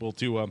expecting people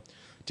to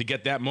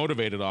get that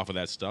motivated off of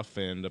that stuff,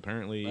 and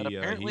apparently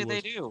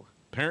they do.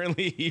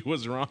 Apparently he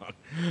was wrong.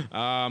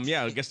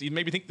 I guess you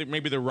maybe think that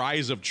maybe the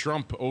rise of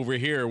Trump over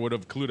here would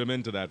have clued him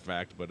into that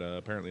fact, but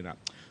apparently not.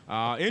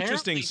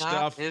 Interesting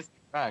stuff. Is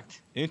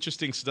correct.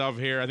 Interesting stuff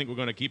here. I think we're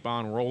going to keep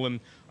on rolling.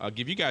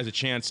 Give you guys a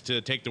chance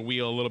to take the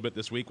wheel a little bit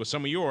this week with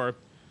some of your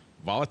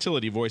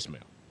volatility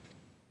voicemail.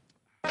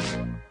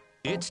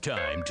 It's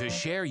time to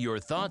share your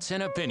thoughts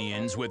and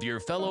opinions with your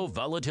fellow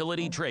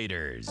volatility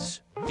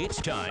traders.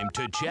 It's time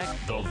to check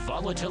the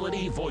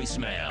volatility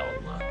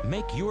voicemail.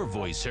 Make your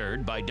voice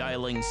heard by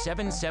dialing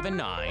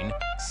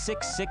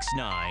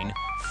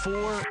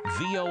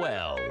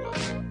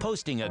 779-669-4VOL.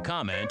 Posting a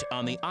comment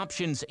on the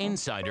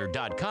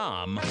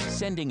optionsinsider.com,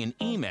 sending an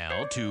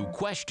email to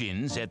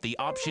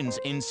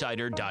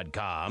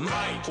questions@theoptionsinsider.com,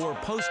 or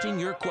posting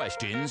your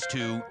questions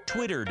to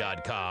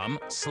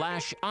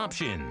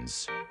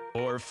twitter.com/options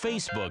or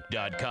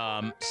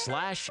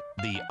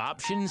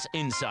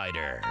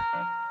facebook.com/theoptionsinsider.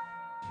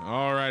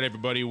 All right,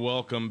 everybody,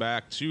 welcome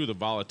back to the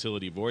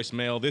Volatility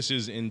Voicemail. This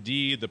is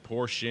indeed the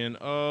portion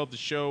of the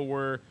show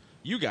where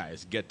you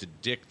guys get to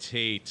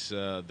dictate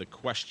the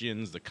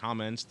questions, the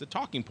comments, the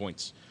talking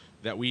points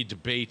that we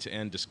debate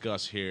and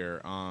discuss here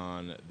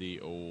on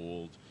the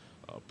old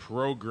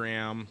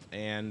program.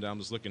 And I'm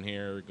just looking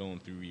here, going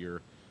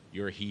through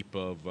your heap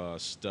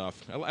of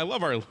stuff. I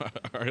love our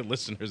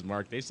listeners,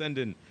 Mark. They send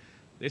in.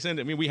 I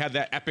mean, we had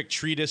that epic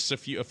treatise a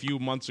few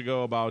months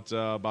ago about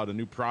a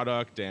new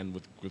product and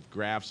with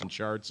graphs and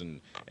charts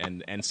and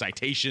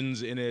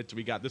citations in it.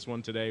 We got this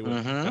one today. We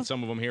got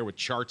some of them here with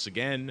charts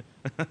again.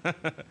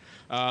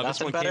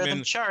 This one better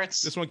than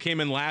charts. This one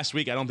came in last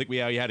week. I don't think we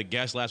had a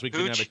guest last week.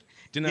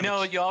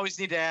 You always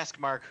need to ask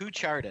Mark who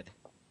charted.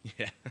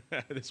 Yeah,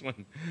 this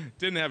one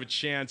didn't have a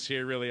chance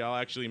here. Really, I'll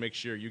actually make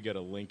sure you get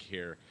a link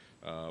here,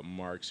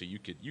 Mark, so you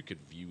could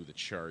view the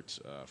chart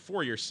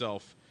for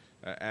yourself.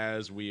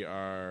 As we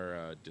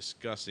are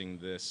discussing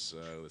this,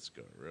 let's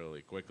go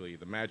really quickly.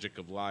 The magic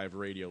of live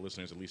radio,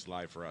 listeners, at least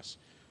live for us.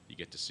 You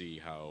get to see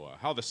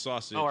how the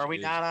sausage. Oh, are we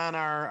not on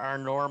our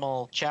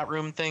normal chat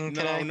room thing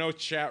today? No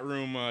chat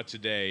room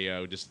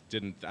today. Just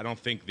didn't. I don't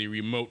think the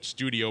remote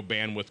studio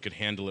bandwidth could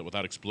handle it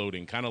without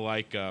exploding. Kind of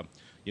like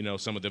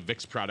some of the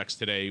VIX products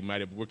today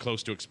we're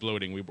close to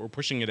exploding. We're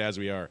pushing it as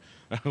we are,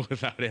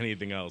 without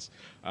anything else.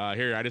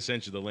 Here, I just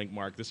sent you the link,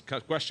 Mark. This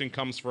question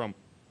comes from.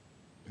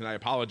 And I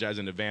apologize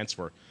in advance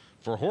for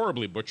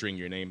horribly butchering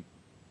your name.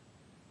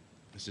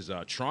 This is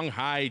Trong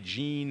Hai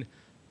Jean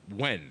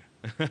Wen.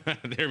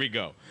 There we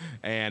go.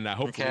 And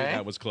hopefully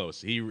that was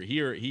close. He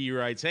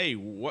writes, hey,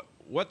 what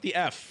the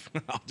F?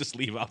 I'll just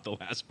leave out the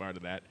last part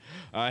of that.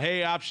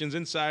 Hey, Options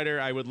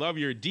Insider, I would love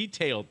your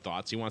detailed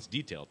thoughts. He wants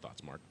detailed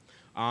thoughts, Mark.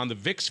 On the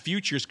VIX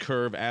futures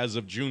curve as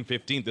of June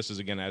 15th. This is,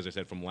 again, as I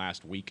said, from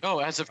last week. Oh,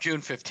 as of June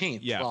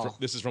 15th. Yeah,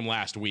 this is from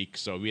last week,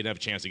 so we didn't have a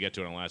chance to get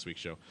to it on last week's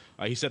show.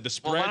 He said the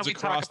spreads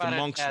across the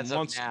months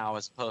now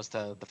as opposed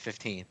to the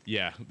 15th.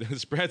 Yeah, the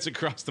spreads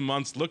across the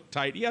months look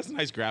tight. He has a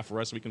nice graph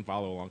for us. We can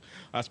follow along.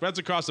 Spreads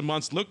across the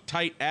months look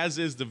tight, as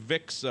is the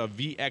VIX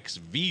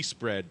VXV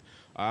spread.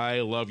 I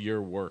love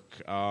your work.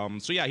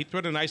 He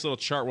put a nice little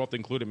chart. We'll have to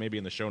include it maybe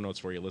in the show notes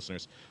for you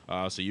listeners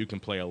so you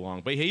can play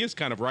along. But he is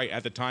kind of right.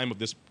 At the time of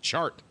this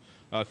chart,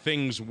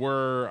 things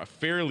were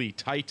fairly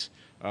tight.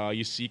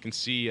 You can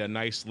see a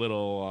nice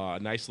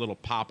little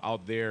pop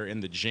out there in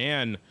the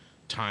Jan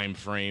time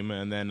frame,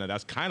 and then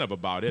that's kind of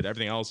about it.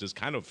 Everything else is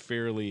kind of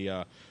fairly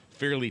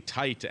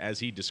tight as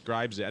he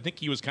describes it. I think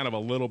he was kind of a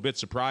little bit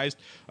surprised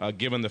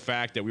given the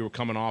fact that we were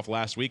coming off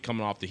last week,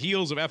 coming off the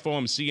heels of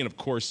FOMC, and of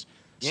course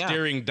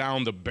staring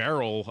down the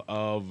barrel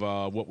of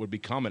what would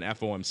become an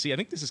FOMC. I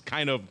think this is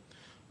kind of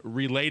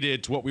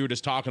related to what we were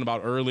just talking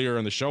about earlier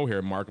in the show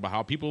here, Mark, about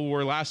how people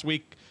were last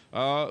week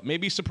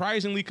maybe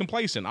surprisingly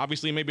complacent.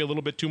 Obviously, maybe a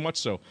little bit too much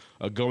so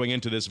going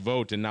into this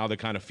vote, and now they're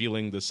kind of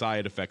feeling the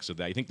side effects of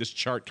that. You think this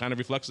chart kind of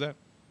reflects that?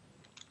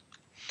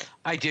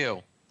 I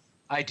do.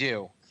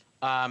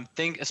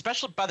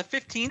 Especially by the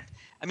 15th.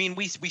 I mean,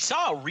 we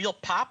saw a real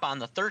pop on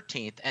the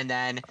 13th, and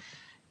then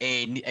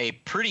a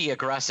pretty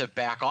aggressive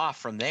back off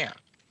from there.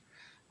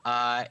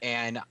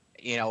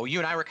 You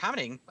and I were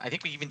commenting. I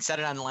think we even said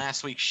it on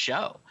last week's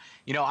show.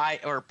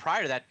 Or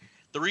prior to that,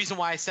 the reason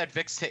why I said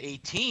VIX to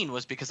 18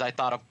 was because I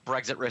thought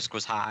Brexit risk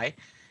was high.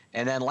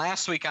 And then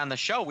last week on the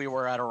show, we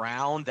were at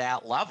around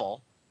that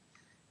level.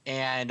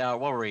 And what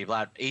were we,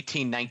 about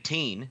 18,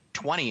 19,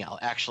 20,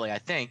 actually, I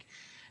think.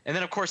 And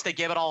then, of course, they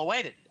gave it all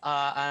away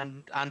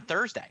on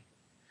Thursday.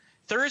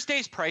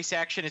 Thursday's price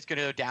action is going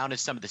to go down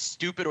as some of the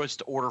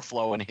stupidest order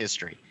flow in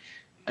history.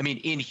 I mean,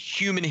 in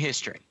human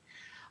history.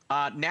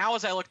 Now,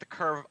 as I look at the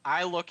curve,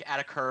 I look at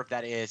a curve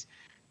that is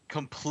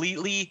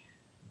completely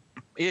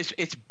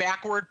it's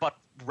backward but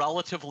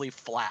relatively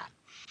flat.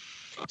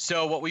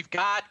 So what we've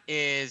got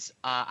is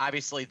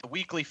obviously the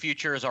weekly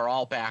futures are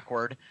all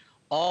backward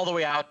all the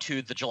way out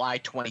to the July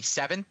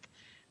 27th.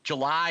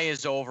 July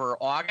is over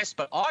August,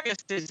 but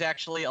August is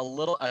actually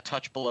a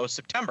touch below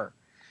September.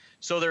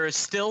 So there is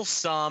still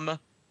some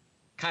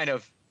kind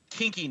of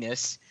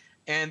kinkiness,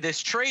 and this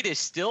trade is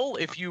still,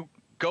 if you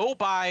go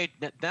by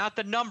not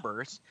the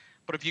numbers,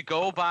 but if you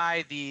go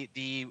by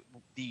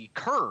the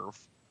curve,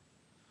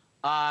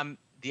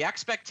 the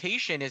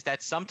expectation is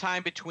that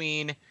sometime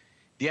between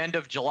the end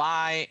of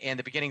July and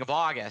the beginning of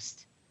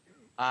August,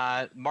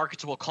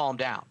 markets will calm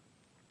down.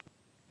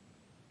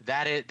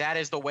 That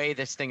is the way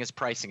this thing is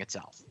pricing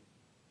itself.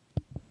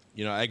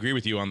 You know, I agree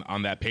with you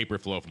on that paper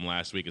flow from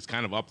last week. It's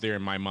kind of up there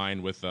in my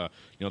mind with, the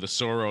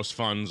Soros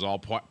funds all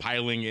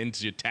piling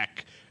into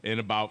tech in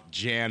about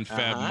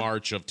Feb,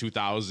 March of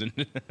 2000.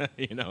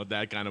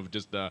 That kind of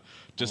just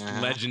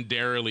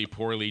legendarily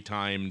poorly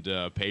timed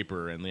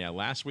paper. And yeah,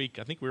 last week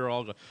I think we were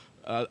all,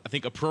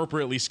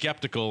 appropriately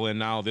skeptical. And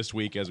now this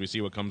week, as we see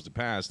what comes to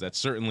pass, that's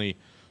certainly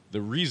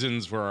the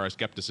reasons for our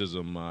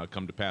skepticism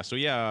come to pass. So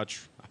yeah,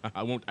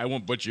 I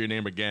won't butcher your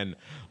name again.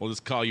 We'll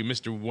just call you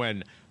Mr.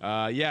 Wen.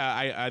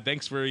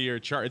 Thanks for your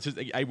chart. It's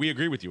just, we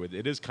agree with you.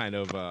 It is kind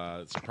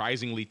of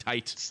surprisingly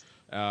tight,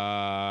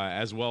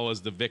 as well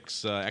as the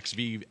VIX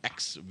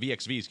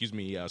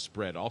VXV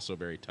spread also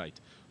very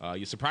tight.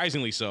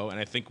 Surprisingly so, and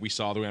I think we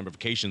saw the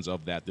ramifications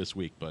of that this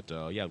week. But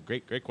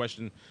great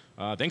question.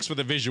 Thanks for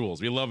the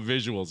visuals. We love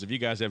visuals. If you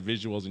guys have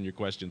visuals in your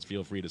questions,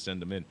 feel free to send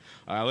them in.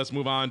 Let's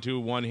move on to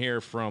one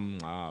here from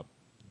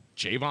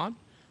JVon.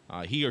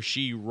 He or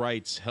she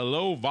writes,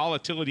 "Hello,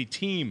 Volatility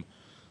team.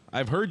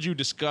 I've heard you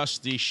discuss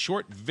the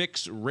short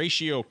VIX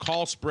ratio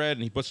call spread,"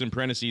 and he puts in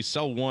parentheses,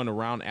 "sell one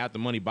around at the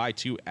money, buy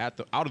two out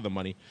of the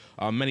money,"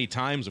 many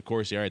times. Of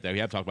course, we have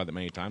talked about that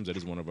many times. That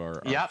is one of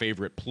our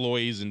favorite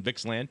ploys in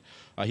VIX land.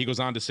 He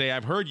goes on to say,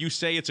 "I've heard you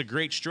say it's a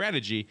great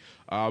strategy,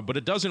 but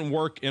it doesn't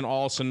work in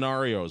all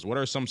scenarios. What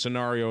are some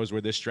scenarios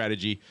where this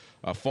strategy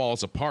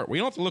falls apart?" Well,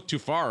 you don't have to look too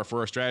far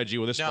for a strategy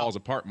where this falls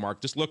apart,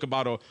 Mark. Just look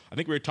I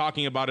think we were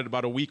talking about it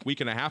about a week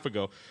and a half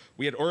ago.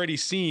 We had already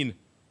seen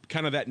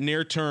kind of that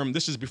near term.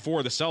 This is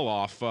before the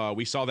sell-off.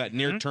 We saw that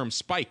near-term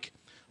spike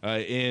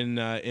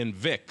in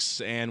VIX,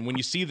 and when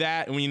you see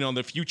that, and when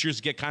the futures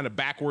get kind of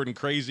backward and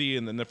crazy,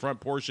 and then the front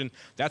portion,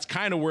 that's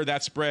kind of where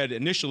that spread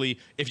initially.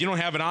 If you don't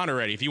have it on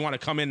already, if you want to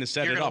come in and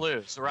set it up,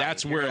 lose, right?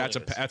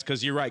 That's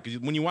because you're right.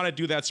 Because when you want to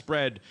do that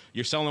spread,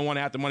 you're selling one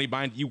at the money,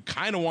 buying. You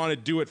kind of want to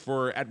do it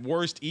for at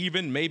worst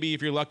even, maybe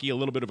if you're lucky, a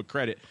little bit of a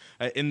credit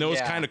in those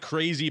kind of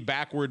crazy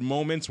backward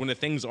moments when the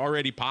thing's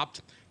already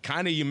popped.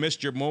 Kind of you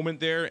missed your moment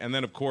there, and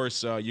then of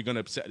course you're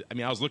gonna.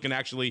 I was looking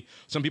actually.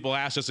 Some people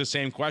asked us the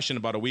same question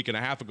about a week and a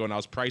half ago, and I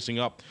was pricing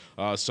up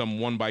some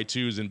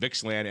 1x2s in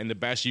VIXland, and the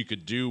best you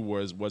could do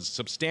was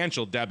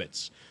substantial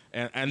debits,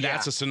 and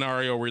that's a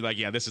scenario where you're like,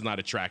 this is not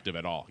attractive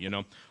at all.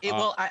 And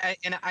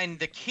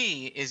the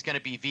key is going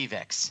to be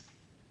VVIX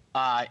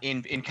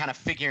in kind of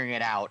figuring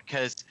it out,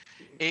 because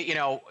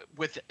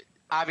with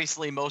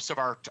obviously most of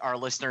our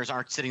listeners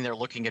aren't sitting there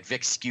looking at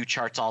VIX skew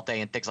charts all day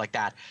and things like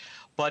that.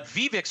 But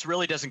VVIX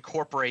really does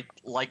incorporate,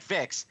 like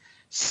VIX,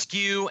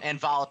 skew and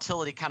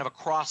volatility kind of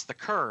across the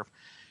curve.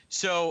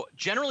 So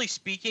generally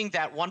speaking,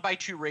 that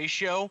 1x2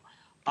 ratio,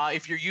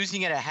 if you're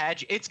using it a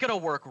hedge, it's going to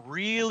work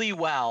really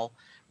well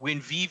when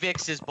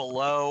VVIX is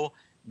below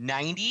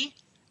 90,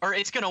 or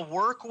it's going to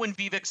work when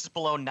VVIX is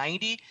below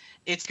 90.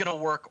 It's going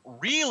to work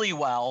really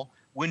well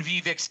when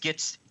VVIX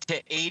gets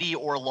to 80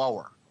 or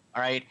lower.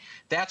 All right,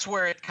 that's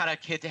where it kind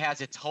of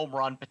has its home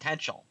run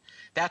potential.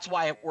 That's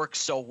why it works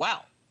so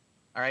well.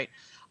 All right.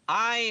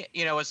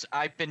 As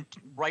I've been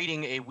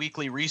writing a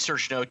weekly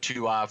research note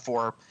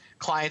for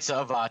clients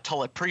of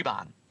Tullett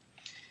Prebon.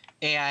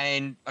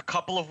 And a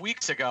couple of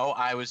weeks ago,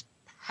 I was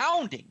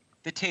pounding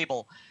the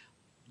table.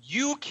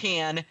 You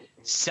can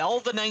sell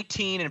the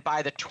 19 and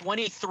buy the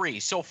 23.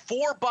 So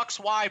 $4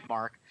 wide,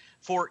 Mark,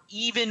 for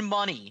even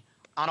money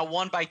on a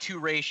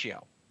 1x2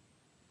 ratio.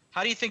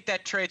 How do you think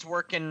that trade's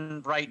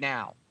working right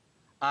now?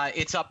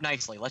 It's up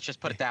nicely. Let's just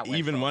put it that way.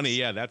 Even folks. Money,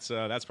 yeah. That's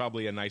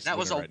probably a nice. That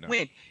was a right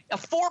win. Now.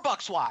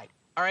 $4 wide.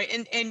 All right,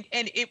 and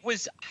it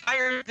was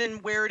higher than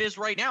where it is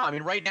right now. I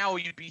mean, right now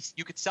you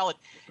could sell it.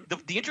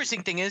 The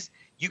interesting thing is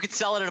you could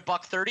sell it at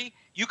 $1.30.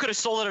 You could have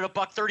sold it at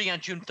 $1.30 on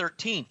June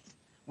 13th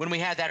when we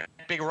had that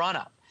big run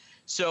up.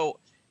 So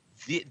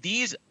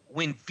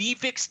when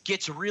VVIX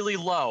gets really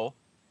low,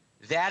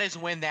 that is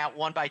when that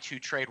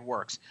 1x2 trade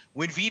works.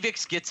 When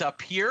VVIX gets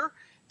up here,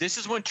 this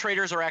is when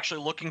traders are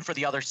actually looking for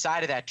the other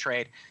side of that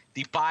trade,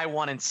 the buy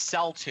one and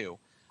sell two.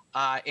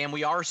 And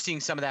we are seeing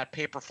some of that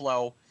paper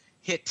flow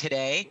hit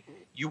today.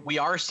 We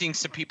are seeing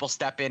some people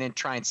step in and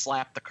try and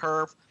slap the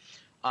curve.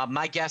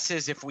 My guess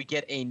is if we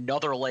get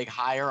another leg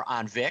higher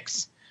on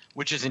VIX,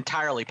 which is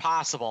entirely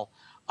possible,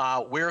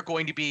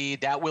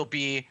 that will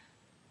be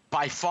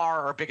by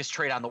far our biggest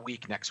trade on the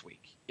week next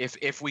week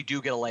if we do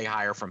get a lay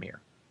higher from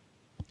here.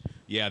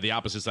 Yeah, the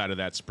opposite side of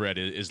that spread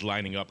is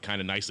lining up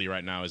kind of nicely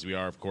right now, as we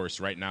are, of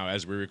course, right now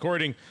as we're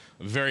recording,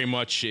 very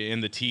much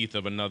in the teeth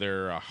of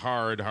another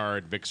hard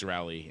VIX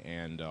rally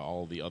and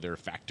all the other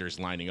factors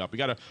lining up. We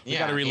got a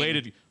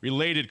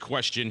related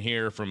question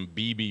here from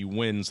BB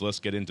Wins. Let's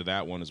get into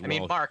that one as well. I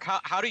mean, Mark,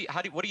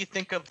 what do you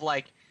think of,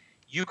 like,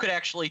 you could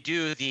actually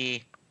do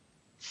the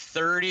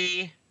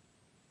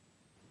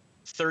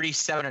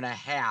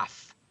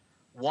 37.5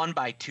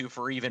 1x2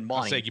 for even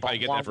money. I'll say you probably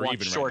get that for even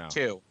short right now.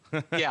 Two.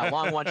 Yeah,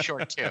 long one,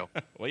 short two.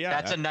 Well, yeah,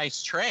 that's a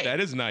nice trade.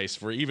 That is nice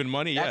for even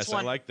money. That's yes,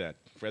 I like that.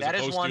 As that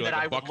opposed is one to like that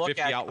a I would look $1.50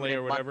 at outlay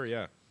or whatever.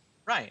 Yeah,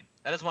 right.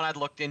 That is one I'd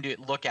look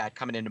at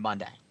coming into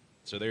Monday.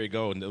 So there you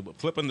go, and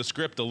flipping the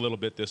script a little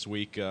bit this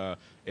week.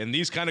 In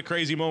these kind of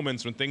crazy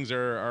moments when things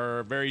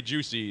are very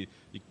juicy,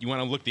 you want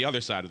to look the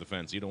other side of the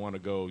fence. You don't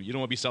want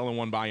to be selling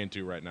one buy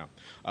into right now.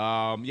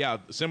 Yeah,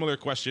 similar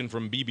question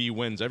from BB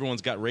Wins.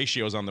 Everyone's got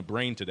ratios on the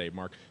brain today,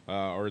 Mark,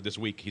 or this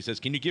week. He says,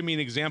 can you give me an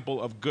example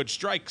of good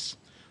strikes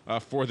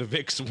for the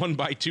VIX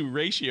 1x2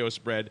 ratio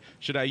spread?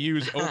 Should I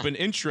use open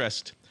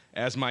interest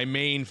as my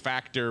main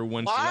factor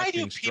when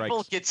selecting strikes? Why do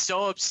people get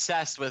so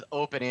obsessed with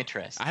open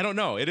interest? I don't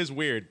know. It is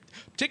weird.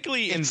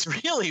 It's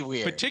really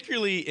weird.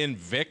 Particularly in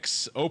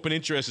VIX, open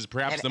interest is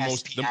perhaps and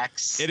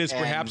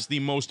perhaps the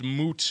most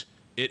moot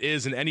it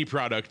is in any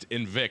product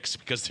in VIX,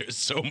 because there's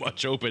so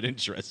much open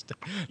interest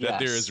that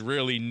there is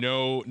really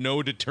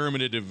no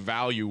determinative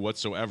value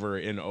whatsoever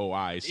in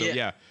OI. So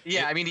yeah.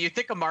 I mean, you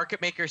think a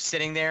market maker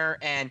sitting there,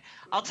 and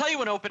I'll tell you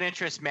when open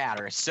interest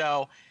matters.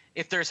 So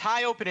if there's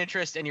high open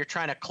interest and you're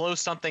trying to close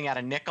something at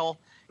a nickel,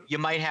 you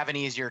might have an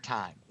easier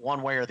time,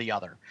 one way or the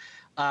other.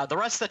 The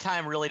rest of the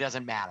time really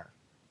doesn't matter.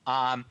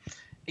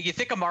 You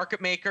think a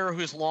market maker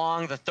who's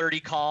long the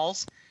 30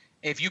 calls,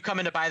 if you come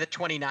in to buy the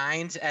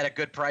 29s at a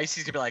good price,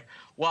 he's going to be like,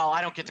 well,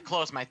 I don't get to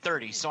close my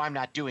 30, so I'm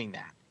not doing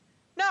that.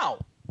 No.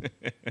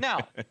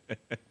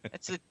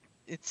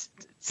 It's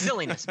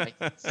silliness, Mike.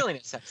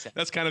 Silliness.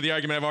 That's kind of the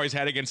argument I've always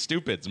had against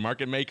stupids.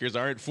 Market makers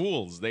aren't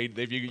fools.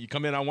 You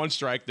come in on one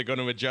strike, they're going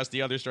to adjust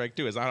the other strike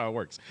too. It's not how it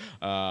works.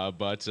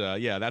 But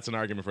that's an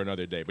argument for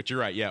another day. But you're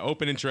right. Yeah,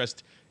 open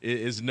interest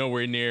is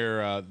nowhere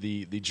near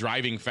the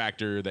driving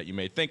factor that you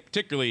may think,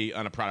 particularly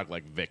on a product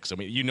like VIX. I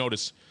mean, you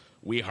notice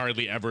we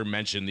hardly ever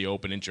mention the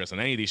open interest on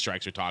any of these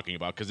strikes we're talking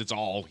about because it's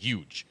all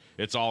huge.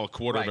 It's all a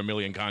quarter of a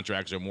million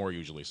contracts or more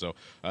usually. So,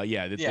 a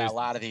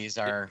lot of these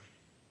are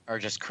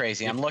just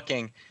crazy. I'm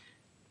looking,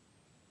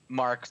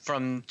 Mark,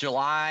 from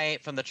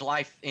the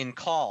July in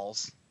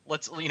calls.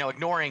 Let's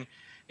ignoring,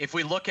 if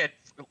we look at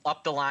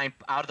up the line,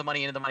 out of the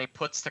money, into the money,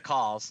 puts to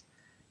calls,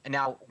 and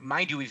now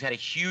mind you, we've had a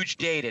huge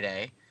day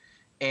today,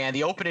 and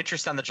the open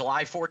interest on the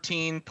July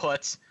 14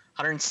 puts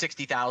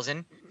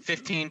 160,000,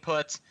 15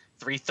 puts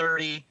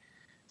 330,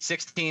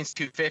 16s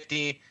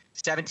 250,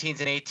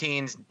 17s and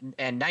 18s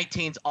and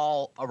 19s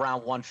all around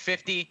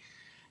 150,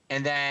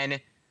 and then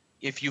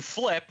if you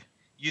flip,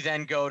 you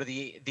then go to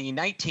the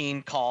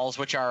 19 calls,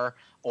 which are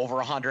over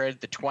 100,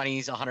 the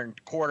 20s,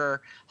 100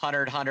 quarter,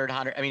 100.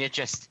 I mean, it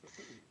just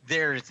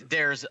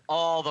there's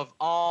all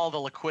the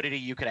liquidity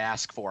you could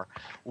ask for.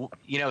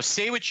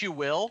 Say what you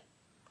will,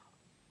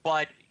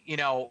 but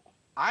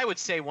I would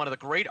say one of the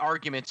great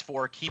arguments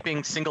for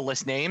keeping single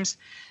list names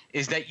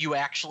is that you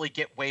actually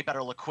get way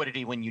better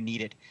liquidity when you need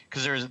it,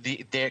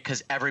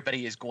 because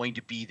everybody is going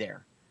to be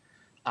there,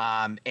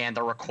 and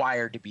they're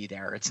required to be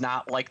there. It's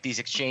not like these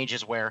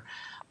exchanges where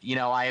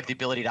I have the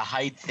ability to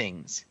hide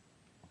things.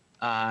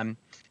 And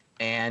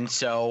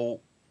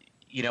so,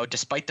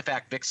 despite the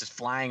fact VIX is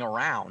flying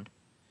around,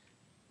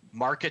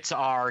 markets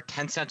are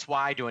 10 cents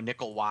wide to a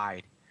nickel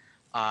wide.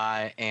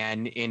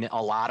 And in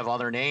a lot of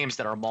other names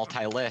that are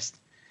multi-list,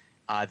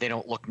 they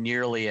don't look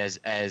nearly as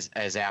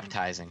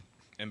appetizing.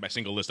 And by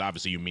single list,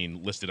 obviously you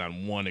mean listed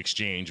on one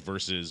exchange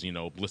versus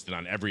listed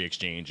on every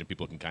exchange, and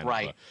people can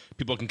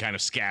kind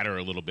of scatter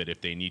a little bit if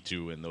they need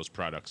to in those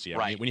products. Yeah,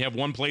 right. When you have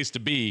one place to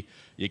be,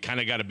 you kind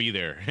of got to be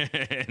there,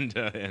 and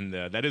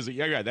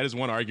that is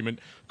one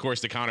argument. Of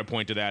course, the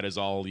counterpoint to that is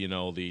all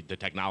the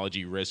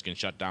technology risk and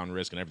shutdown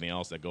risk and everything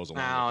else that goes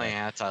along. with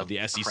that. That's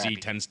the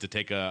SEC tends to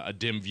take a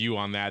dim view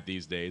on that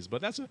these days, but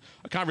that's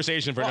a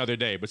conversation for another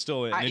day. But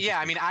still,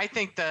 I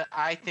think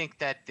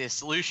that the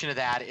solution to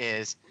that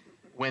is,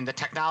 when the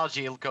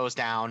technology goes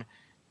down,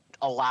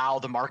 allow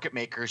the market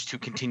makers to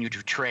continue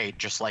to trade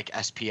just like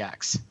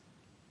SPX.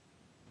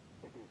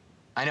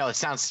 I know it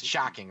sounds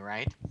shocking,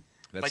 right?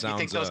 But you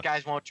think those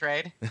guys won't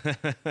trade?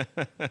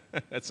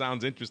 That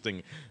sounds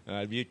interesting.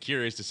 I'd be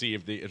curious to see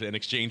if an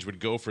exchange would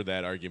go for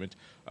that argument.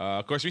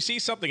 Of course, we see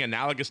something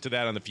analogous to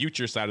that on the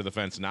future side of the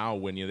fence now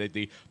when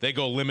they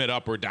go limit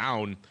up or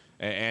down,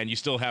 and you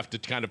still have to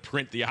kind of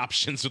print the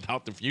options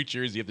without the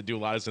futures. You have to do a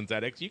lot of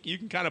synthetics. You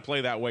can kind of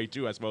play that way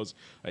too, I suppose,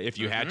 if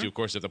you had to. Of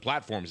course, if the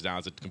platform's down,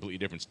 it's a completely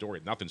different story.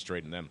 Nothing's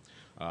trading them,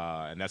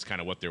 and that's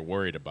kind of what they're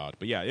worried about.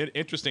 But yeah,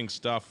 interesting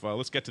stuff.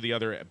 Let's get to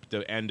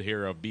the end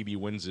here of BB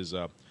Wins'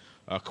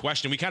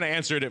 question. We kind of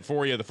answered it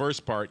for you the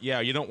first part.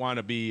 Yeah, you don't want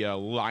to be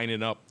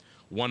lining up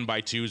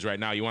 1x2s right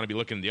now. You want to be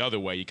looking the other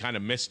way. You kind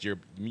of missed your.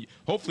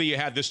 Hopefully, you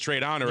had this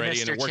trade on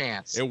already, and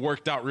it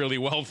worked out really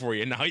well for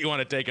you. Now you want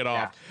to take it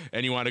off,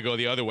 and you want to go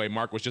the other way.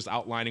 Mark was just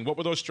outlining. What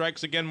were those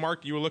strikes again,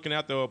 Mark? You were looking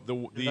at the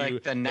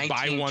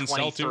buy one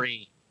sell two.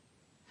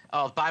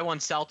 Oh, buy one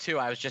sell two.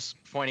 I was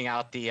just pointing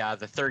out the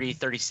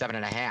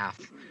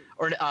 30-37.5,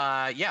 or the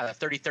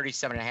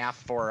 30-37.5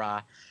 for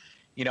a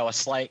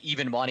slight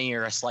even money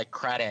or a slight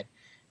credit,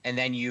 and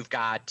then you've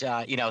got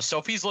so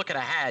if he's looking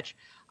to hedge,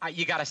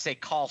 you got to say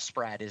call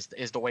spread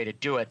is the way to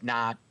do it,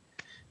 not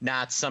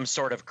some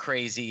sort of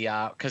crazy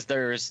because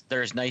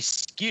there's nice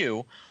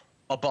skew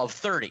above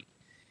 30.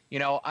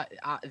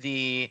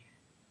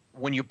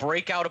 When you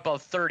break out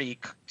above 30,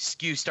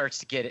 skew starts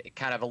to get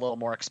kind of a little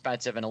more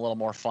expensive and a little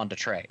more fun to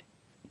trade.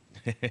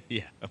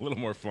 Yeah, a little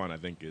more fun, I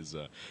think, is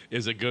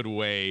a good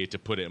way to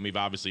put it. And we've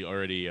obviously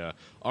already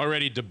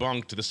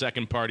debunked the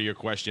second part of your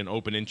question.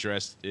 Open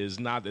interest is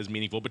not as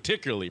meaningful,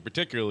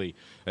 particularly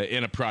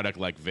in a product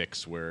like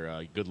VIX,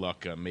 where good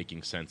luck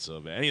making sense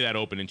of any of that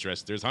open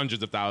interest. There's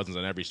hundreds of thousands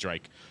on every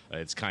strike.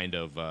 It's kind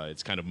of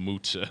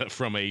moot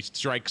from a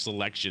strike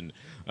selection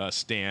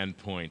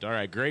standpoint. All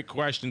right, great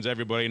questions,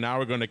 everybody. Now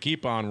we're going to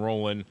keep on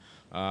rolling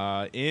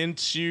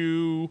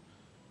into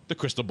the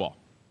crystal ball.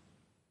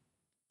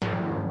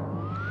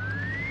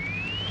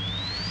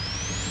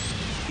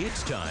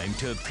 It's time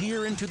to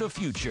peer into the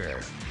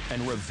future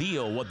and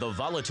reveal what the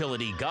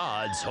volatility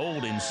gods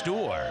hold in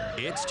store.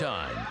 It's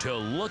time to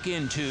look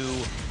into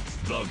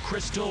the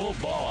crystal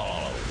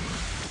ball.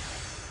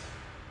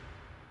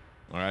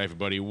 All right,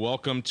 everybody,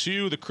 welcome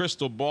to the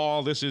crystal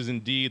ball. This is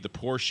indeed the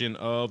portion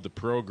of the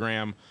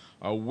program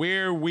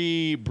where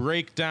we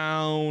break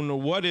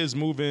down what is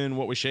moving,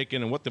 what we're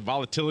shaking, and what the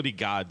volatility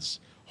gods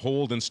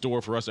hold in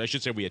store for us. I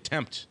should say we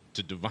attempt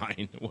to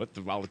divine what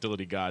the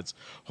volatility gods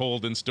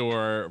hold in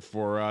store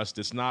for us.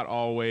 It's not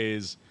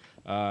always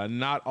a,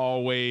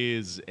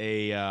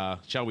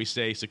 shall we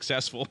say,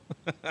 successful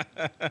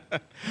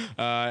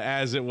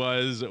as it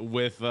was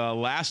with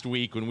last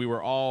week when we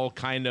were all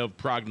kind of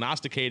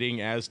prognosticating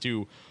as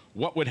to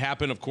what would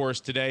happen. Of course,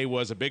 today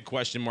was a big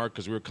question mark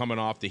because we were coming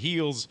off the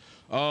heels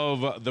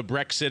of the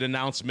Brexit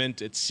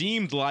announcement. It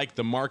seemed like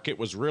the market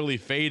was really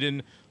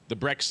fading the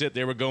Brexit.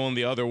 They were going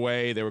the other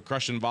way. They were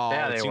crushing vol.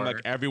 Yeah, it seemed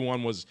like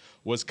everyone was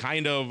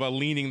kind of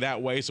leaning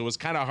that way. So it was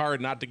kind of hard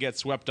not to get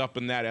swept up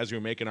in that as we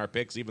were making our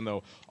picks, even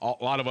though a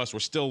lot of us were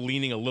still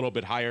leaning a little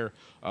bit higher.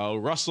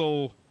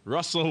 Russell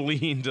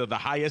leaned the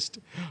highest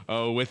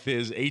with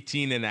his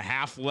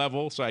 18.5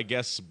 level. So I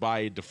guess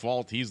by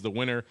default, he's the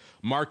winner.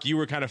 Mark, you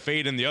were kind of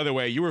fading the other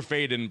way. You were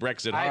fading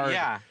Brexit hard.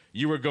 Yeah.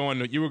 You were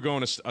going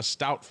a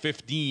stout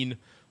 15.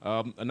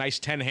 A nice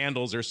 10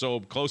 handles or so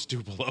close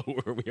to below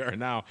where we are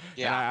now.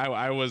 Yeah. And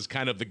I was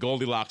kind of the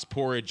Goldilocks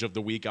porridge of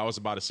the week. I was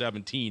about a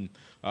 17.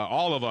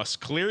 All of us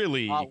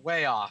clearly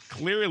way off.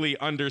 Clearly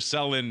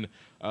underselling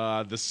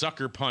the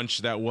sucker punch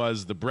that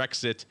was the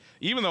Brexit.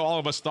 Even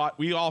though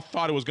we all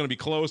thought it was going to be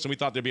close, and we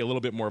thought there'd be a little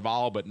bit more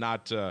vol, but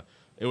not.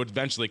 It would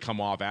eventually come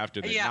off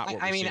after that. Yeah,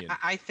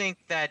 I think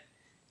that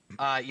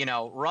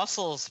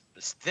Russell's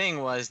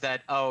thing was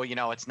that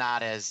it's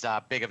not as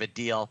big of a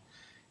deal.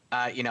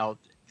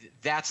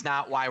 That's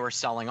not why we're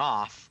selling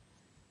off,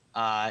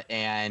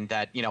 and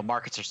that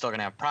markets are still going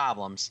to have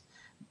problems.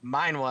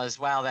 Mine was,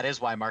 well, that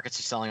is why markets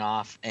are selling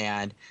off,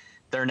 and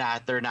they're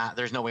not.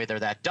 There's no way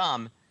they're that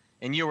dumb.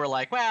 And you were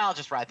like, well, I'll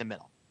just ride the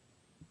middle.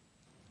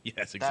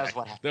 Yes, exactly. That was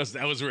what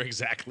happened. Those were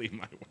exactly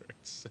my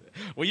words.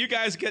 Well, you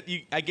guys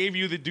I gave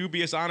you the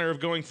dubious honor of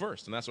going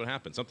first, and that's what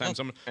happens. Sometimes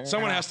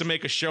someone has to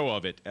make a show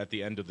of it at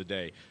the end of the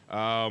day.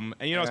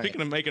 Speaking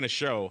of making a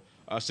show,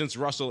 since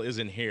Russell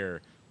isn't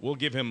here, we'll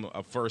give him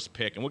a first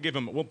pick, and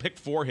we'll pick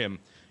for him,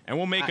 and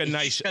we'll make a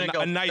nice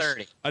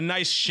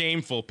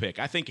shameful pick.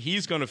 I think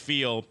he's going to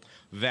feel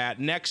that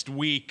next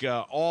week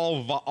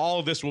all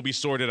of this will be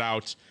sorted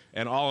out,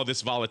 and all of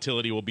this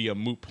volatility will be a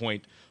moot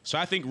point. So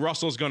I think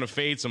Russell's going to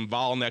fade some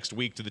vol next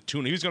week to the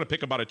tune. He's going to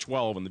pick about a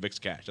 12 in the VIX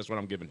cash. That's what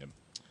I'm giving him.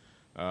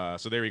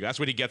 So there you go. That's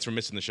what he gets for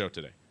missing the show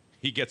today.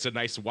 He gets a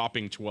nice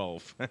whopping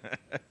 12.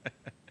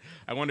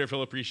 I wonder if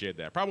he'll appreciate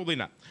that. Probably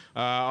not.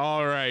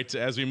 All right,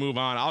 as we move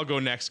on, I'll go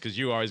next because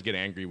you always get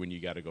angry when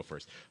you got to go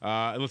first.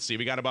 Let's see.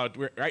 We got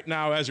right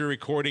now, as we're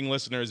recording,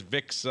 listeners,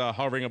 VIX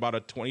hovering about a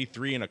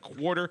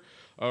 23.25.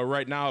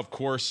 Right now, of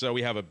course,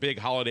 we have a big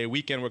holiday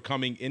weekend we're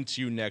coming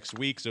into next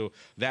week, so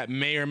that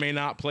may or may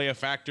not play a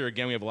factor.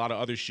 Again, we have a lot of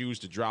other shoes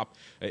to drop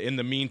in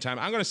the meantime.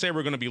 I'm going to say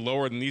we're going to be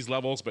lower than these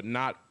levels, but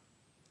not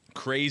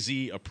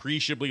crazy,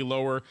 appreciably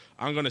lower.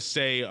 I'm going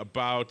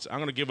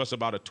to give us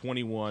about a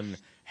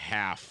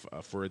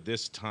 21.5 for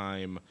this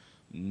time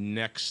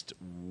next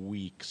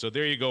week. So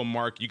there you go,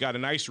 Mark. You got a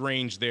nice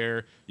range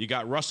there. You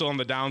got Russell on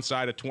the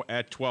downside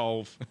at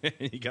 12.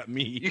 You got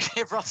me. You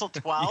gave Russell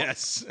 12?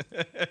 Yes.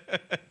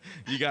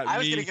 You got me. I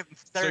was going to give him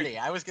 30.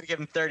 I was going to give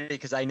him 30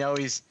 because I know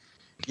he's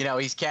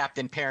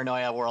Captain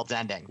Paranoia World's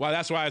Ending. Well,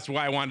 that's why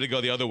I wanted to go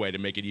the other way to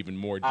make it even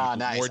more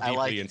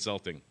deeply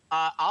insulting.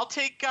 I'll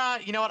take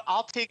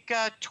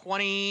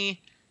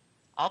 20.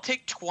 I'll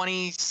take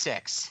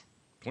 26.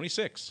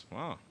 26.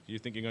 Wow. You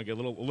think you're gonna get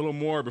a little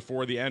more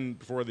before the end,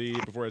 before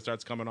it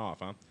starts coming off,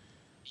 huh?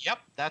 Yep,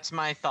 that's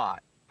my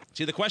thought.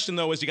 See, the question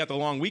though is you got the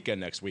long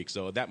weekend next week,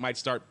 so that might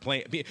start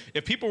playing.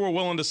 If people were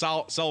willing to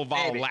sell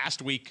vol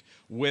last week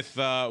with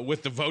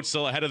the vote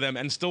still ahead of them,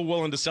 and still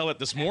willing to sell it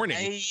this morning,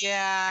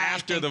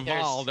 after the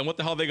vol, then what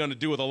the hell are they going to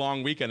do with a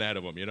long weekend ahead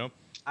of them? You know?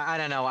 I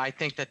don't know. I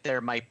think that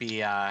there might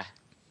be. I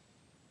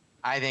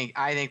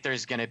think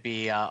there's going to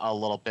be a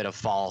little bit of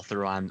fall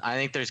through on. I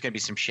think there's going to be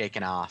some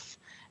shaking off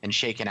and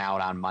shaking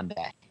out on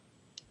Monday.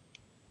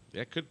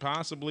 That could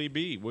possibly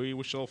be.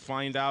 We shall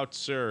find out,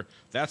 sir.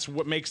 That's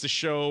what makes the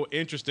show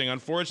interesting.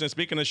 Unfortunately,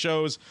 speaking of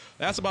shows,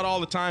 that's about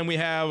all the time we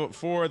have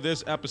for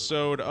this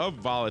episode of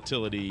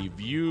Volatility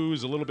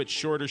Views. A little bit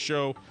shorter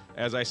show,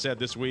 as I said,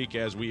 this week,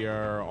 as we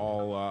are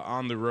all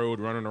on the road,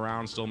 running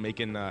around, still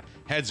making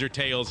heads or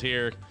tails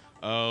here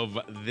of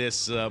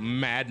this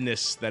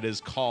madness that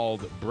is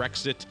called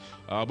Brexit.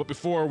 But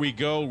before we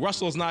go,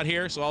 Russell's not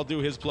here, so I'll do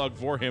his plug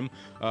for him.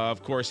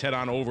 Of course, head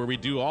on over. We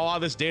do all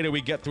of this data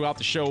we get throughout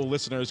the show.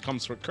 Listeners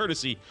comes from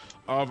courtesy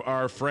of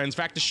our friends. In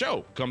fact, the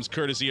show comes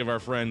courtesy of our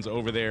friends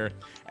over there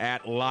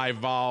at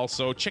LiveVol.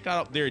 So check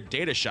out their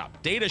data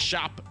shop,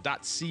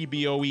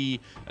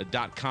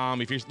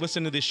 datashop.cboe.com. If you're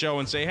listening to this show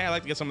and say, hey, I'd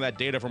like to get some of that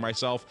data for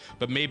myself,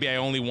 but maybe I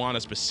only want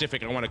a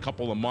specific, I want a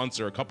couple of months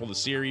or a couple of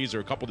series or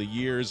a couple of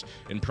years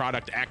in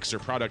product X or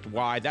product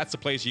Y, that's the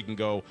place you can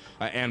go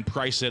and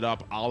price it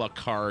up a la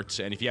carte.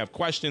 And if you have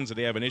questions, if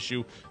they have an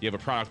issue, you have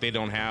a product they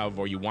don't have,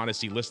 or you want to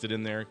see listed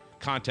in there,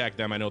 contact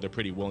them. I know they're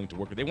pretty willing to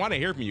work with. They want to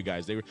hear from you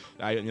guys.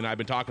 I've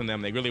been talking to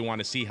them. They really want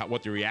to see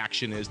what the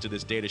reaction is to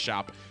this data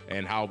shop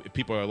and how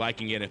people are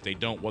liking it. If they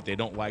don't, what they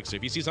don't like. So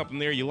if you see something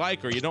there you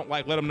like or you don't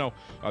like, let them know.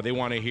 They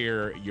want to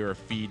hear your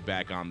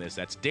feedback on this.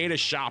 That's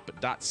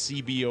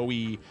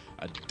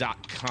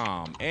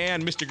datashop.cboe.com.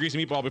 And Mr.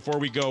 Greasy Meatball, before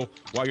we go,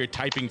 while you're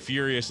typing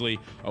furiously,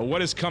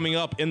 what is coming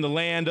up in the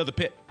land of the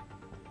pit?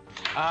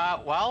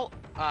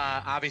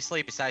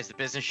 Obviously, besides the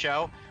business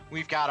show,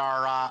 we've got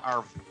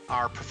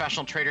our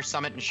professional trader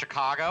summit in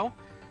Chicago.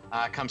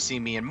 Come see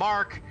me and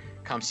Mark.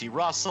 Come see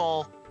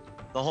Russell.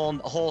 The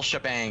whole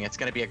shebang. It's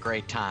going to be a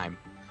great time.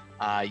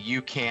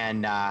 You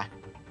can,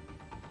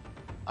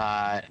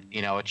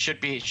 it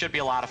should be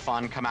a lot of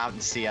fun. Come out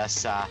and see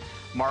us.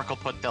 Mark will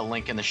put the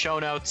link in the show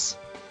notes,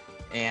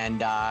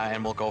 and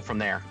we'll go from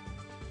there.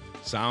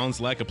 Sounds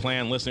like a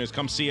plan. Listeners,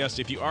 come see us.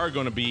 If you are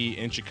going to be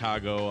in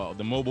Chicago,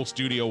 the mobile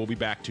studio will be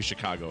back to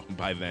Chicago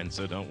by then,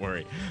 so don't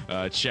worry.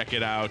 Check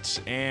it out.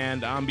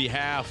 And on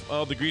behalf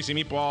of the Greasy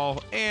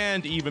Meatball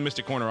and even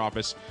Mr. Corner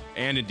Office,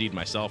 and indeed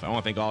myself, I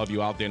want to thank all of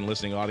you out there in the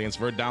listening audience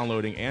for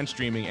downloading and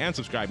streaming and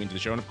subscribing to the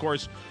show. And, of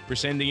course, for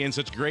sending in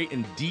such great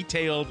and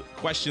detailed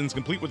questions,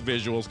 complete with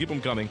visuals. Keep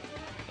them coming.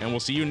 And we'll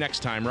see you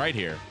next time right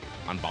here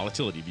on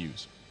Volatility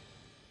Views.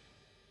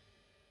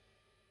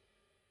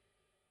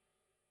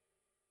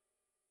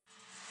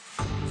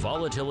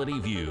 Volatility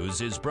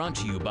Views is brought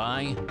to you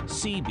by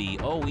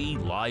CBOE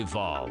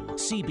LiveVol.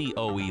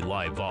 CBOE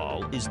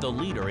LiveVol is the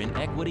leader in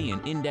equity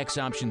and index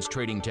options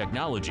trading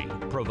technology,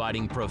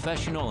 providing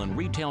professional and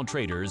retail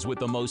traders with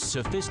the most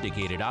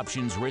sophisticated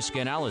options risk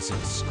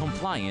analysis,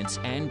 compliance,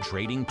 and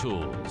trading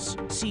tools.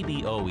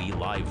 CBOE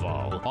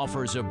LiveVol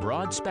offers a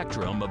broad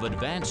spectrum of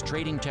advanced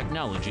trading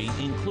technology,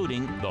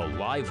 including the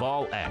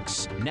LiveVol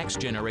X,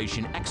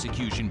 next-generation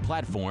execution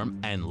platform,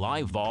 and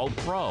LiveVol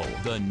Pro,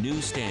 the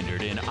new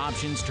standard in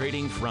options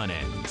trading front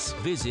ends.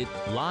 Visit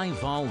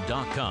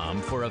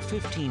livevol.com for a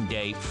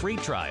 15-day free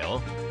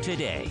trial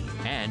today.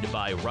 And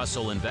by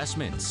Russell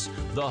Investments,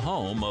 the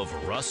home of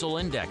Russell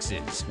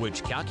Indexes,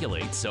 which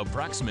calculates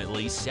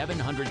approximately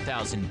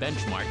 700,000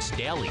 benchmarks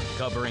daily,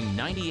 covering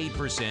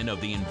 98%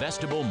 of the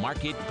investable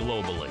market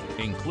globally,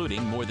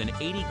 including more than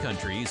 80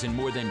 countries and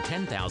more than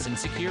 10,000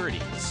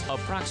 securities.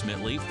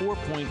 Approximately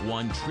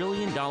 $4.1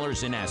 trillion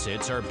in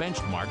assets are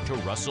benchmarked to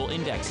Russell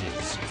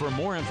Indexes. For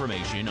more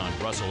information on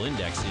Russell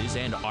Indexes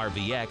and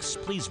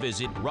RVX, please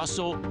visit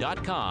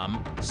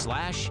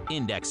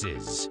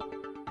russell.com/indexes.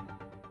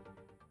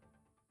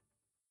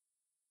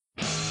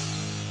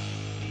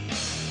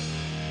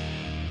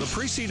 The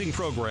preceding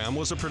program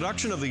was a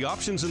production of the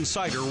Options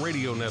Insider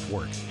Radio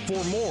Network.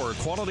 For more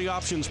quality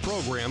options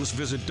programs,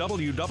 visit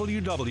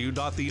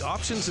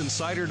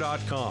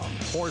www.theoptionsinsider.com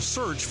or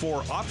search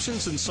for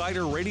Options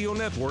Insider Radio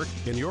Network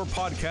in your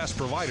podcast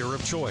provider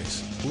of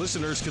choice.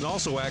 Listeners can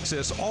also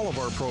access all of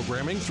our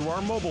programming through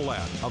our mobile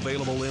app,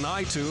 available in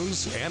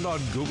iTunes and on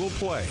Google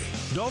Play.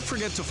 Don't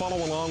forget to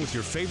follow along with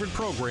your favorite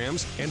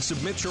programs and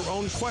submit your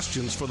own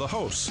questions for the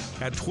hosts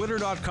at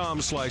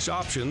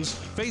twitter.com/options,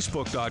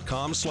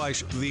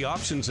 facebook.com/The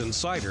Options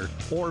Insider,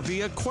 or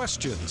via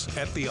questions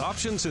at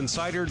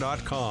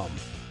theoptionsinsider.com.